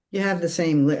 you have the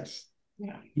same list.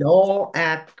 Yeah. You all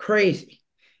act crazy.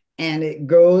 And it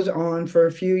goes on for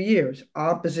a few years.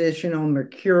 Oppositional,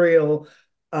 mercurial,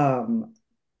 moody,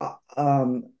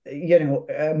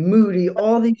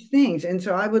 all these things. And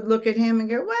so I would look at him and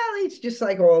go, well, he's just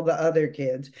like all the other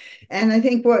kids. And I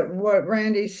think what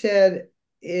Randy said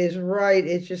is right.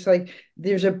 It's just like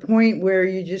there's a point where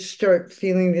you just start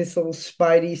feeling this little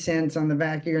spidey sense on the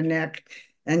back of your neck,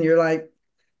 and you're like,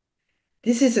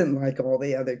 this isn't like all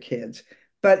the other kids.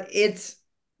 But it's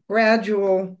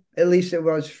gradual, at least it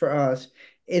was for us.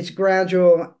 It's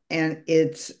gradual, and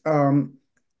it's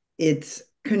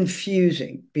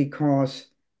confusing because,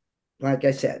 like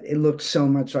I said, it looks so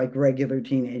much like regular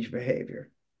teenage behavior.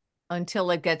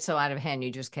 Until it gets so out of hand, you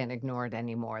just can't ignore it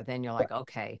anymore. Then you're like,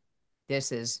 okay,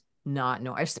 this is not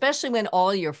normal, especially when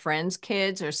all your friends'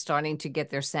 kids are starting to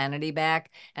get their sanity back.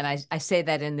 And I say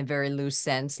that in the very loose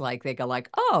sense, like they go like,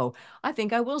 oh, I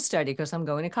think I will study because I'm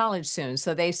going to college soon.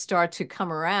 So they start to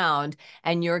come around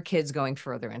and your kid's going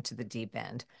further into the deep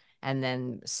end. And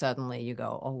then suddenly you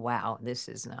go, oh, wow, this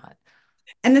is not.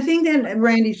 And the thing that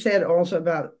Randy said also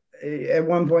about at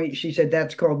one point, she said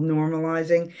that's called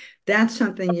normalizing. That's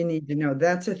something you need to know.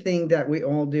 That's a thing that we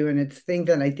all do. And it's a thing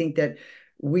that I think that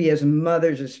we as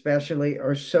mothers especially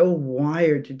are so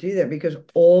wired to do that because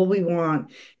all we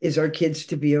want is our kids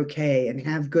to be okay and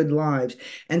have good lives.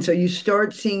 And so you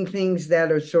start seeing things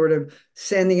that are sort of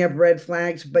sending up red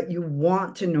flags, but you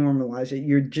want to normalize it.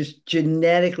 You're just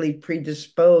genetically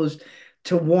predisposed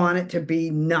to want it to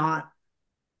be not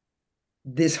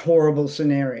this horrible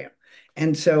scenario.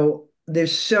 And so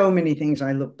there's so many things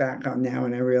I look back on now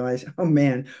and I realize, oh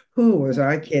man, who was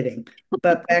I kidding?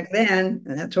 But back then,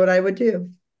 that's what I would do.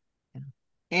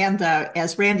 And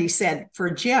as Randy said,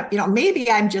 for Jim,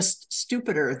 maybe I'm just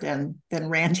stupider than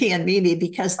Randy and Mimi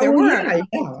because there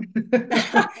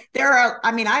there are.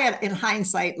 I mean, I had in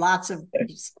hindsight lots of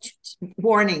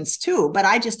warnings too, but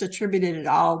I just attributed it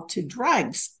all to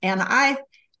drugs, and I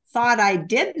thought I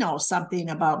did know something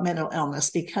about mental illness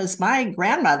because my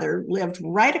grandmother lived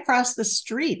right across the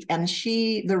street, and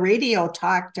the radio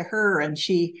talked to her, and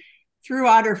she threw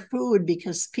out her food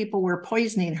because people were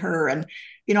poisoning her, and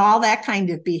all that kind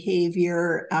of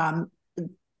behavior,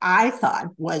 I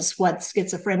thought was what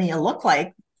schizophrenia looked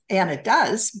like. And it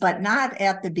does, but not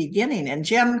at the beginning. And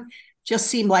Jim just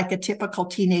seemed like a typical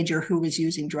teenager who was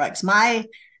using drugs. My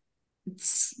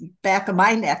back of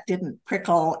my neck didn't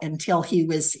prickle until he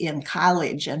was in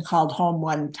college and called home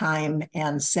one time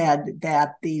and said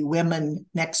that the women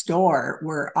next door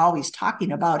were always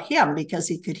talking about him because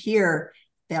he could hear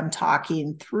them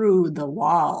talking through the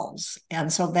walls.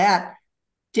 And so that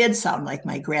did sound like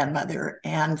my grandmother.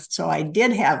 And so I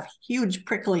did have huge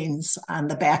pricklings on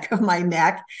the back of my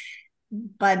neck.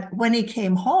 But when he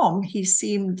came home, he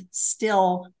seemed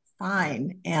still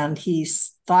fine. And he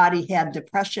thought he had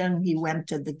depression. He went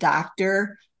to the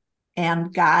doctor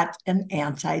and got an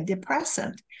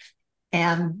antidepressant.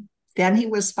 And then he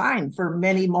was fine for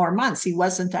many more months. He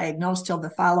wasn't diagnosed till the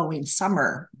following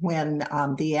summer when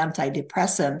the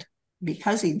antidepressant,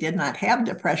 because he did not have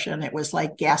depression, it was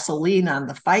like gasoline on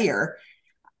the fire,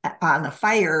 and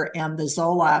the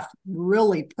Zoloft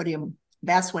really put him,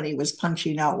 that's when he was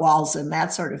punching out walls and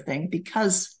that sort of thing,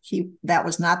 because that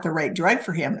was not the right drug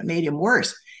for him. It made him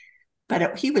worse.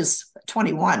 But he was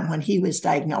 21 when he was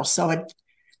diagnosed. So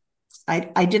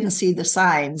I didn't see the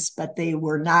signs, but they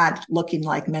were not looking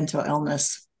like mental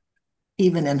illness,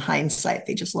 even in hindsight.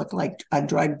 They just looked like a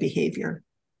drug behavior.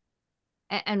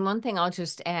 And one thing I'll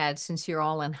just add, since you're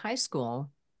all in high school,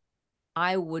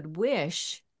 I would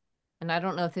wish, and I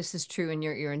don't know if this is true and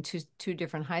you're in two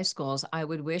different high schools, I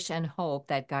would wish and hope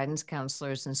that guidance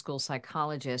counselors and school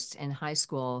psychologists in high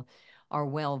school are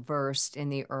well versed in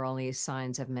the early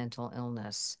signs of mental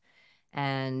illness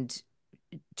and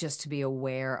just to be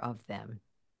aware of them,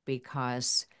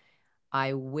 because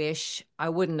I wish I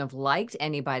wouldn't have liked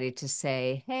anybody to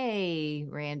say, hey,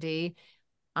 Randy,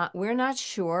 we're not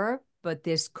sure, but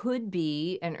this could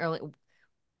be an early,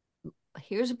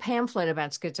 here's a pamphlet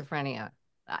about schizophrenia.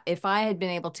 If I had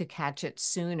been able to catch it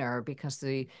sooner because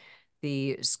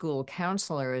the school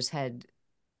counselors had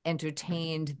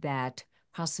entertained that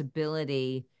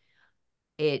possibility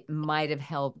it might have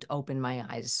helped open my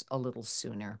eyes a little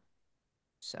sooner.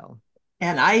 So.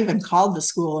 And I even called the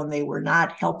school and they were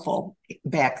not helpful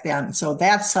back then. So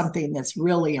that's something that's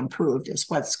really improved, is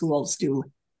what schools do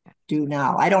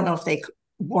now. I don't know if they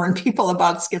warn people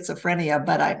about schizophrenia,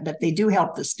 but they do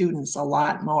help the students a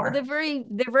lot more. Well,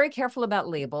 they're very careful about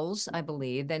labels, I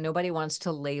believe, that nobody wants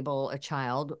to label a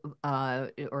child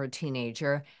or a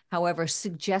teenager. However,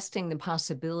 suggesting the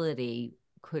possibility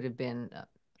could have been,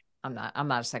 I'm not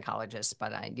a psychologist,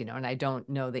 but and I don't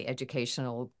know the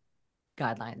educational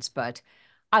guidelines, but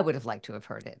I would have liked to have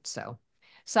heard it. So,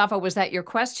 Safa, was that your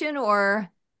question or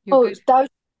you're good? That was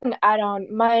an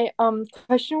add-on. My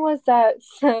question was that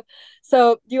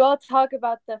so you all talk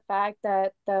about the fact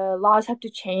that the laws have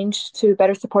to change to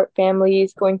better support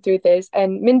families going through this.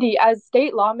 And Mindy, as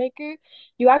state lawmaker,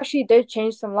 you actually did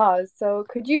change some laws. So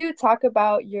could you talk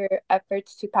about your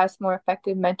efforts to pass more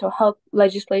effective mental health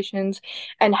legislations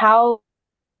and how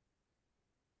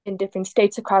in different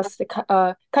states across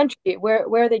the country, where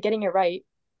are they getting it right?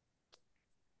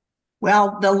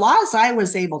 Well, the laws I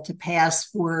was able to pass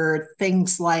were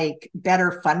things like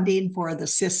better funding for the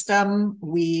system.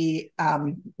 We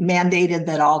mandated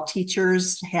that all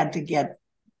teachers had to get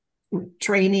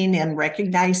training in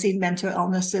recognizing mental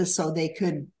illnesses so they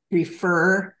could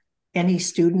refer any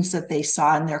students that they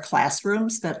saw in their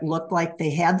classrooms that looked like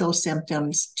they had those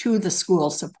symptoms to the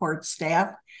school support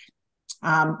staff.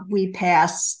 We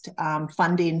passed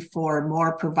funding for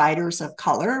more providers of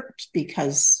color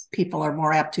because people are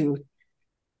more apt to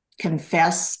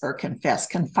confide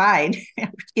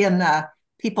in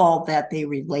people that they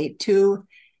relate to.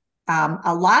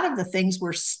 A lot of the things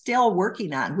we're still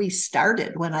working on. We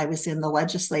started when I was in the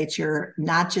legislature,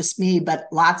 not just me, but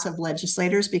lots of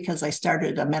legislators, because I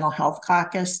started a mental health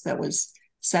caucus that was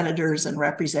senators and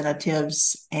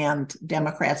representatives and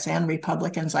Democrats and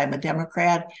Republicans. I'm a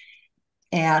Democrat.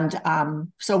 And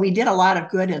so we did a lot of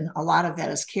good, and a lot of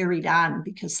that is carried on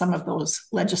because some of those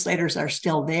legislators are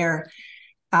still there.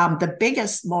 The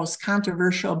biggest, most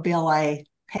controversial bill I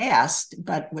passed,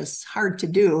 but was hard to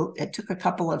do, it took a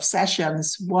couple of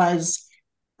sessions, was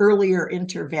earlier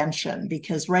intervention.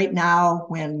 Because right now,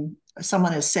 when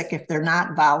someone is sick, if they're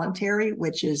not voluntary,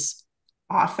 which is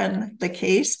often the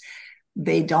case,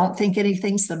 they don't think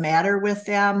anything's the matter with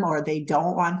them, or they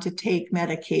don't want to take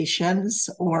medications,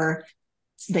 or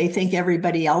they think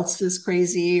everybody else is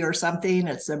crazy or something.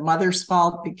 It's their mother's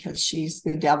fault because she's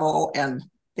the devil and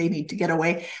they need to get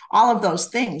away, all of those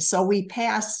things. So we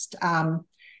passed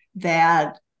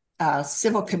that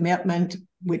civil commitment,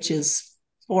 which is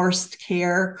forced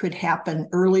care, could happen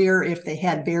earlier if they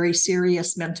had very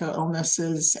serious mental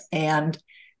illnesses and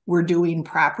were doing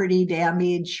property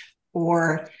damage,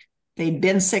 or they'd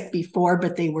been sick before,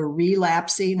 but they were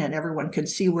relapsing and everyone could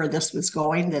see where this was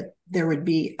going, that there would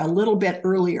be a little bit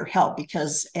earlier help.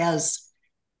 Because as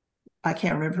I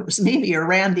can't remember if it was Mimi or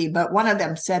Randy, but one of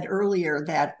them said earlier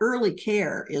that early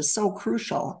care is so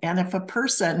crucial. And if a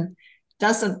person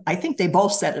doesn't, I think they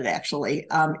both said it actually,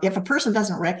 if a person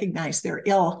doesn't recognize they're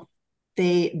ill,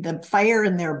 the fire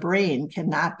in their brain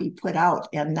cannot be put out.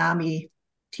 And NAMI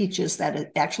teaches that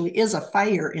it actually is a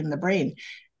fire in the brain.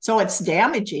 So it's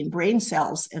damaging brain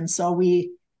cells. And so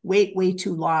we wait way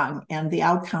too long. And the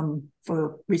outcome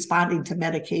for responding to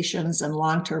medications and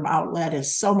long-term outlet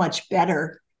is so much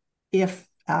better if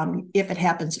it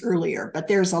happens earlier. But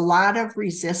there's a lot of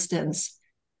resistance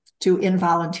to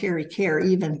involuntary care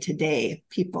even today.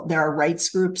 There are rights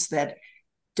groups that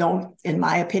don't, in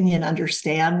my opinion,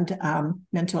 understand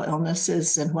mental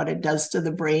illnesses and what it does to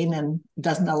the brain, and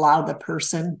doesn't allow the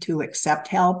person to accept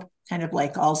help, kind of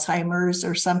like Alzheimer's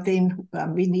or something.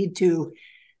 We need to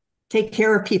take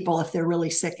care of people if they're really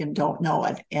sick and don't know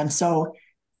it. And so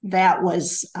that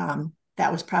was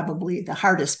probably the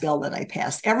hardest bill that I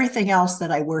passed. Everything else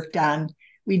that I worked on,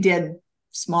 we did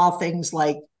small things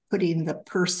like putting the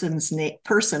person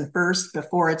first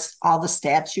before it's all the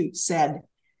statutes said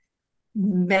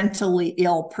mentally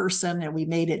ill person, and we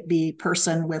made it be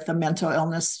person with a mental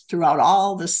illness throughout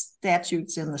all the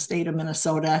statutes in the state of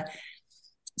Minnesota.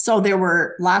 So there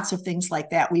were lots of things like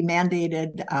that. We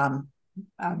mandated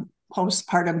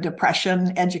postpartum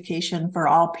depression education for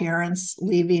all parents,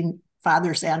 leaving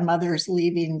fathers and mothers,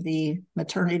 leaving the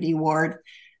maternity ward.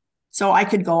 So I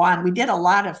could go on. We did a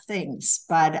lot of things,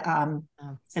 but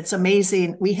it's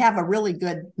amazing. We have a really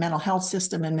good mental health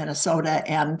system in Minnesota,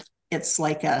 and it's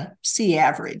like a C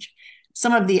average.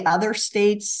 Some of the other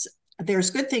states, there's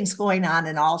good things going on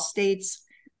in all states.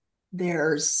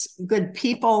 There's good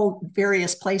people,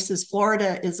 various places.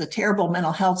 Florida is a terrible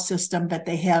mental health system, but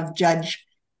they have Judge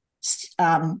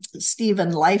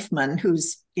Stephen Leifman,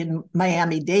 who's in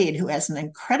Miami-Dade, who has an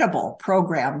incredible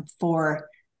program for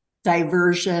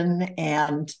diversion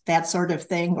and that sort of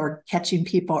thing, or catching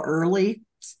people early.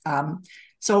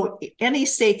 So any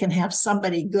state can have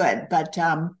somebody good, but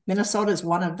Minnesota is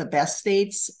one of the best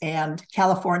states, and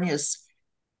California's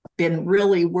been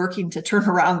really working to turn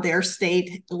around their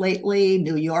state lately.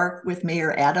 New York with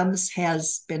Mayor Adams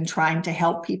has been trying to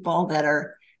help people that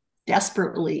are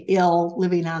desperately ill,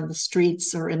 living on the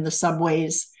streets or in the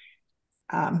subways.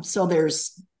 So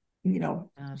there's,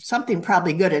 something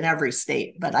probably good in every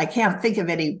state, but I can't think of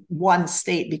any one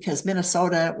state because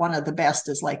Minnesota, one of the best,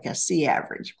 is like a C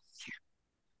average.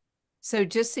 So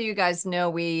just so you guys know,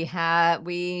 we have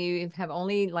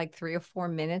only like 3 or 4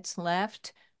 minutes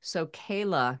left. So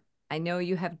Kayla, I know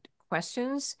you have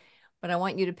questions, but I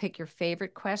want you to pick your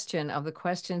favorite question of the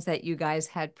questions that you guys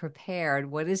had prepared.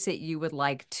 What is it you would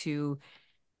like to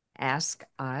ask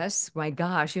us? My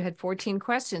gosh, you had 14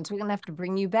 questions. We're going to have to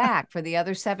bring you back for the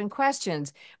other 7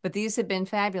 questions, but these have been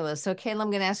fabulous. So Kayla, I'm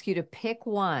going to ask you to pick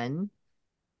one.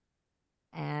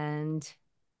 And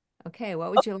okay,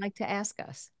 what would you like to ask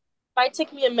us? Might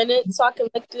take me a minute so I can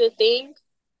look through the thing.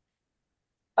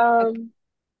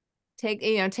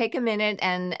 Take a minute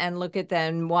and look at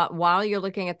them while you're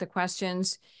looking at the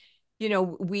questions.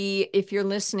 If you're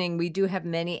listening, we do have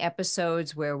many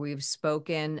episodes where we've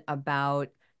spoken about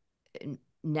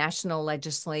national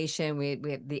legislation. We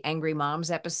have the Angry Moms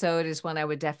episode is one I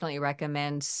would definitely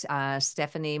recommend.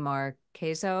 Stephanie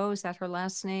Marquezo, is that her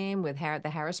last name? With the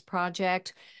Harris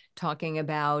Project, talking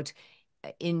about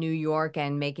in New York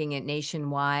and making it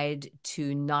nationwide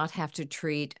to not have to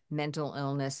treat mental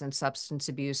illness and substance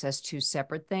abuse as 2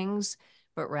 separate things,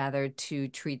 but rather to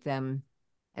treat them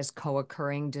as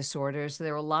co-occurring disorders.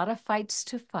 There are a lot of fights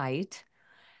to fight,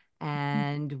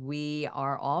 and we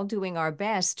are all doing our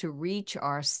best to reach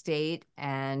our state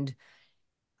and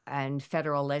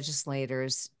federal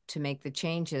legislators to make the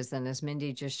changes. And as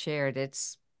Mindy just shared,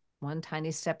 it's one tiny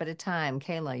step at a time.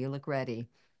 Kayla, you look ready.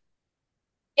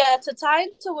 Yeah, to tie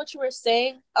into what you were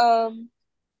saying,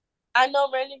 I know,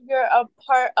 Randy, you're a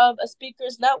part of a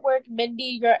speakers network.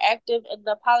 Mindy, you're active in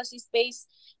the policy space.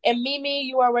 And Mimi,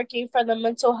 you are working for the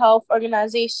mental health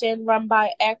organization run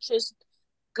by actress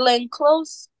Glenn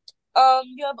Close.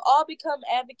 You have all become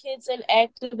advocates and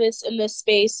activists in this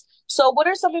space. So what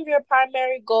are some of your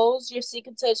primary goals you're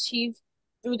seeking to achieve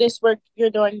through this work you're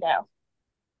doing now?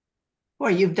 Boy,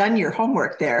 you've done your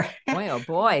homework there. Boy, oh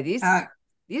boy,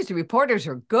 these reporters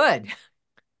are good.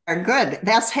 Are good.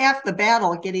 That's half the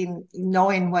battle,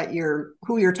 knowing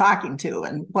who you're talking to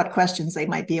and what questions they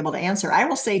might be able to answer. I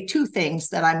will say 2 things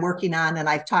that I'm working on, and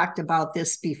I've talked about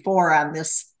this before on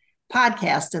this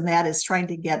podcast, and that is trying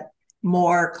to get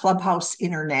more Clubhouse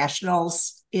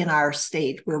internationals in our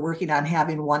state. We're working on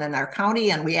having one in our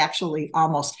county, and we actually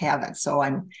almost have it. So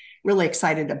I'm really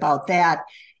excited about that.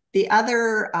 The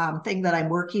other thing that I'm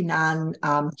working on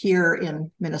here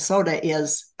in Minnesota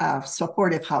is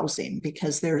supportive housing,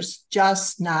 because there's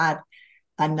just not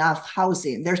enough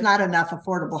housing. There's not enough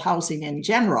affordable housing in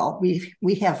general.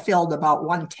 We have filled about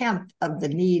 1/10 of the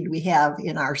need we have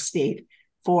in our state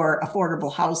for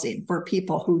affordable housing for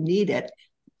people who need it.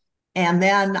 And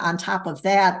then on top of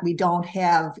that, we don't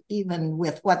have, even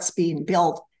with what's being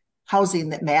built, housing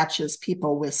that matches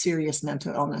people with serious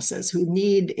mental illnesses who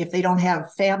need, if they don't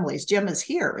have families. Jim is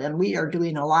here, and we are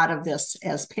doing a lot of this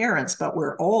as parents, but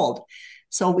we're old.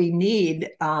 So we need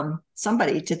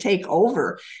somebody to take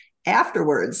over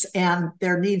afterwards. And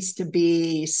there needs to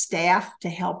be staff to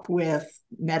help with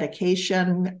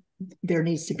medication. There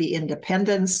needs to be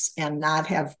independence and not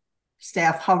have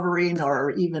staff hovering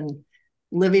or even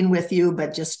living with you,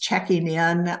 but just checking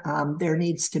in. There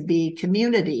needs to be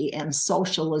community and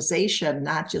socialization,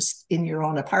 not just in your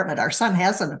own apartment. Our son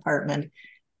has an apartment,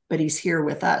 but he's here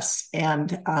with us.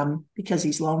 And because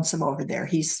he's lonesome over there,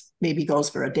 he's maybe goes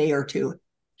for a day or 2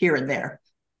 here and there.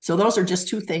 So those are just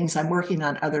 2 things. I'm working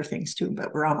on other things too,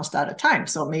 but we're almost out of time.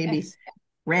 So maybe yes,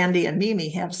 Randy and Mimi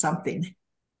have something.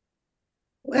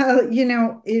 Well,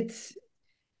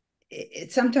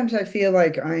 sometimes I feel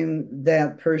like I'm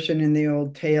that person in the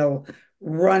old tale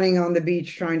running on the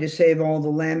beach trying to save all the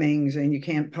lemmings, and you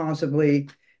can't possibly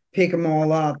pick them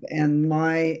all up. And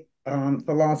my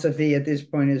philosophy at this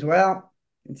point is, well,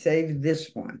 save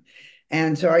this one.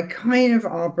 And so I kind of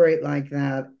operate like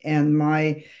that. And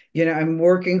I'm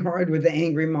working hard with the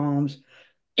Angry Moms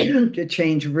to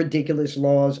change ridiculous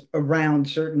laws around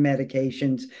certain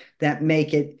medications that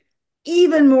make it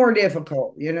even more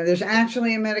difficult. There's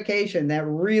actually a medication that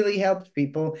really helps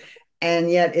people, and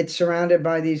yet it's surrounded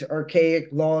by these archaic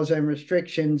laws and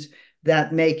restrictions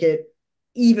that make it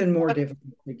even more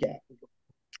difficult to get.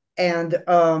 And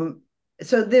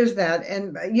so there's that.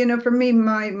 And for me,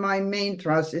 my main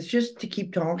thrust is just to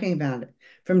keep talking about it.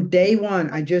 From day one,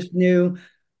 I just knew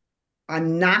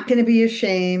I'm not going to be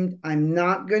ashamed. I'm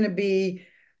not going to be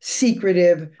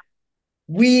secretive.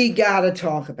 We got to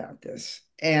talk about this.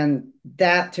 And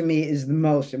that to me is the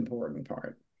most important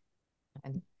part.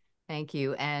 Thank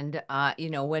you. And,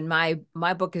 when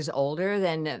my book is older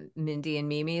than Mindy and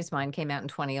Mimi's, mine came out in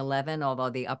 2011, although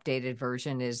the updated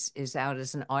version is out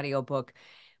as an audiobook.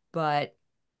 But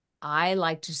I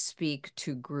like to speak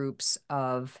to groups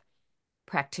of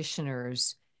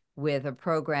practitioners with a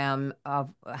program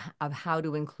of how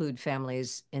to include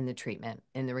families in the treatment,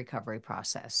 in the recovery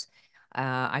process.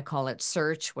 I call it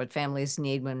Search, what families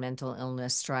need when mental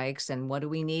illness strikes. And what do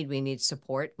we need? We need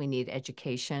support. We need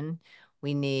education.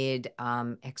 We need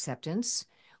acceptance.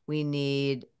 We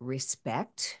need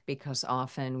respect, because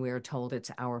often we're told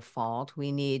it's our fault.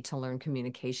 We need to learn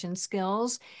communication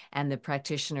skills. And the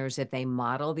practitioners, if they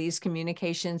model these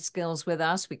communication skills with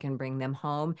us, we can bring them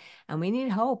home. And we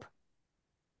need hope.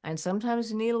 And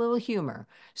sometimes we need a little humor.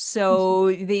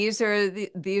 So these are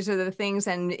the things.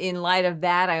 And in light of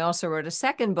that, I also wrote a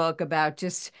second book about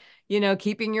just,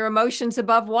 keeping your emotions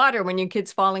above water when your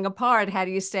kid's falling apart. How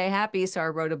do you stay happy? So I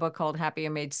wrote a book called Happier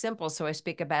Made Simple. So I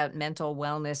speak about mental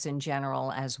wellness in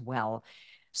general as well.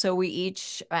 So we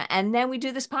each, and then we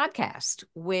do this podcast,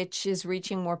 which is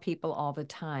reaching more people all the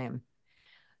time.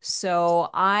 So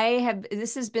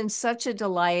this has been such a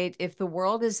delight. If the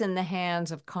world is in the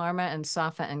hands of Karma and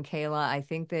Safa and Kayla, I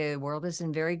think the world is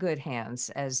in very good hands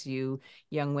as you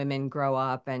young women grow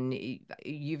up, and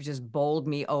you've just bowled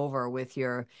me over with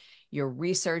your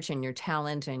research and your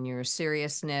talent and your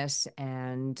seriousness.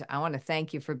 And I want to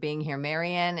thank you for being here.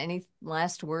 Marianne, any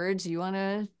last words you want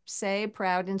to say,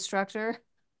 proud instructor?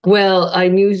 Well, I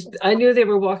knew they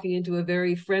were walking into a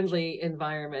very friendly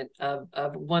environment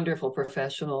of wonderful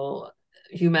professional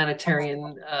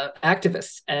humanitarian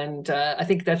activists, and I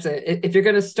think that's if you're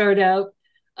going to start out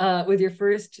with your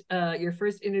first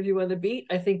interview on the beat,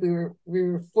 I think we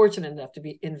were fortunate enough to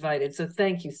be invited. So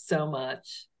thank you so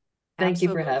much. Thank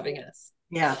Absolutely. you for having us.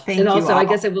 Yeah, thank you. And also, all. I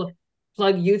guess I will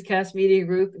plug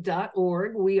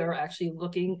youthcastmediagroup.org. We are actually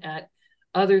looking at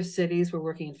other cities. We're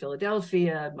working in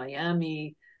Philadelphia,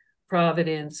 Miami,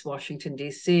 Providence, Washington,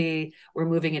 D.C. We're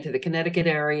moving into the Connecticut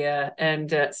area.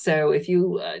 And so if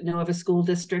you know of a school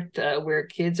district where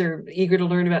kids are eager to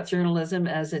learn about journalism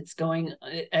as it's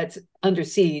under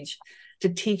siege, to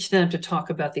teach them to talk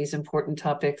about these important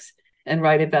topics and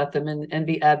write about them and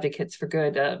be advocates for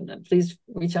good, please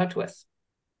reach out to us.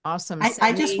 Awesome.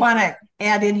 I just want to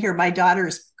add in here, my daughter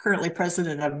is currently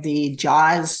president of the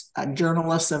JAWS,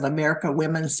 Journalists of America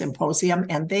Women's Symposium,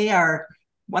 and they are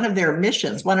one of their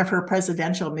missions, one of her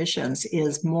presidential missions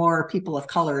is more people of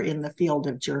color in the field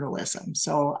of journalism.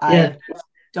 So I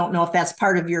don't know if that's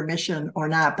part of your mission or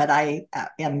not, but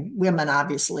and women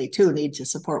obviously too need to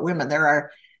support women. There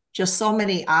are just so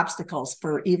many obstacles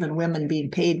for even women being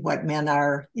paid what men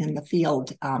are in the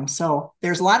field. So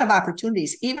there's a lot of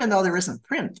opportunities, even though there isn't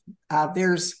print.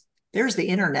 There's the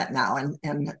internet now,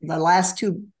 and the last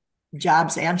two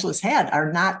jobs Angela's had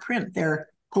are not print. They're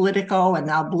Politico and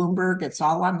now Bloomberg. It's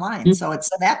all online. Mm-hmm. So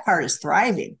that part is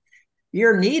thriving.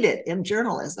 You're needed in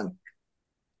journalism.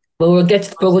 Well, we'll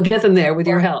get them there with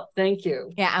your help. Thank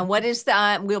you. Yeah, and what is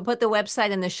we'll put the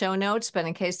website in the show notes, but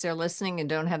in case they're listening and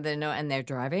don't have the note and they're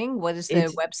driving, what is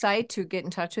the website to get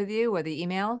in touch with you, or the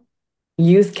email?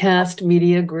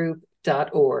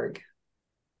 Youthcastmediagroup.org.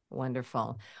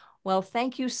 Wonderful. Well,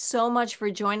 thank you so much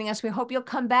for joining us. We hope you'll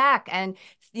come back and,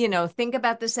 think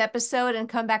about this episode and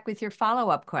come back with your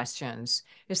follow-up questions.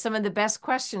 Because some of the best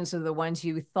questions are the ones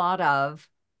you thought of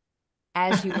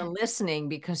as you were listening,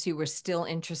 because you were still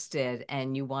interested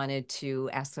and you wanted to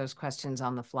ask those questions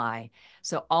on the fly.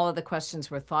 So all of the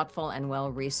questions were thoughtful and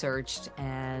well-researched,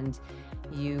 and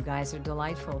you guys are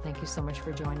delightful. Thank you so much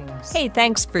for joining us. Hey,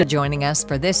 thanks for joining us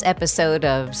for this episode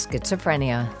of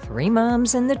Schizophrenia, Three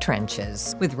Moms in the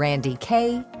Trenches with Randy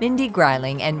Kay, Mindy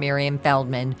Greiling, and Miriam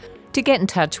Feldman. To get in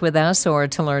touch with us or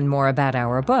to learn more about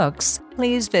our books,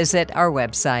 please visit our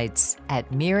websites at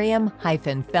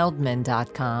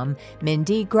miriam-feldman.com,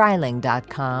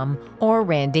 mindygreiling.com, or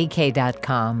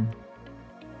randyk.com.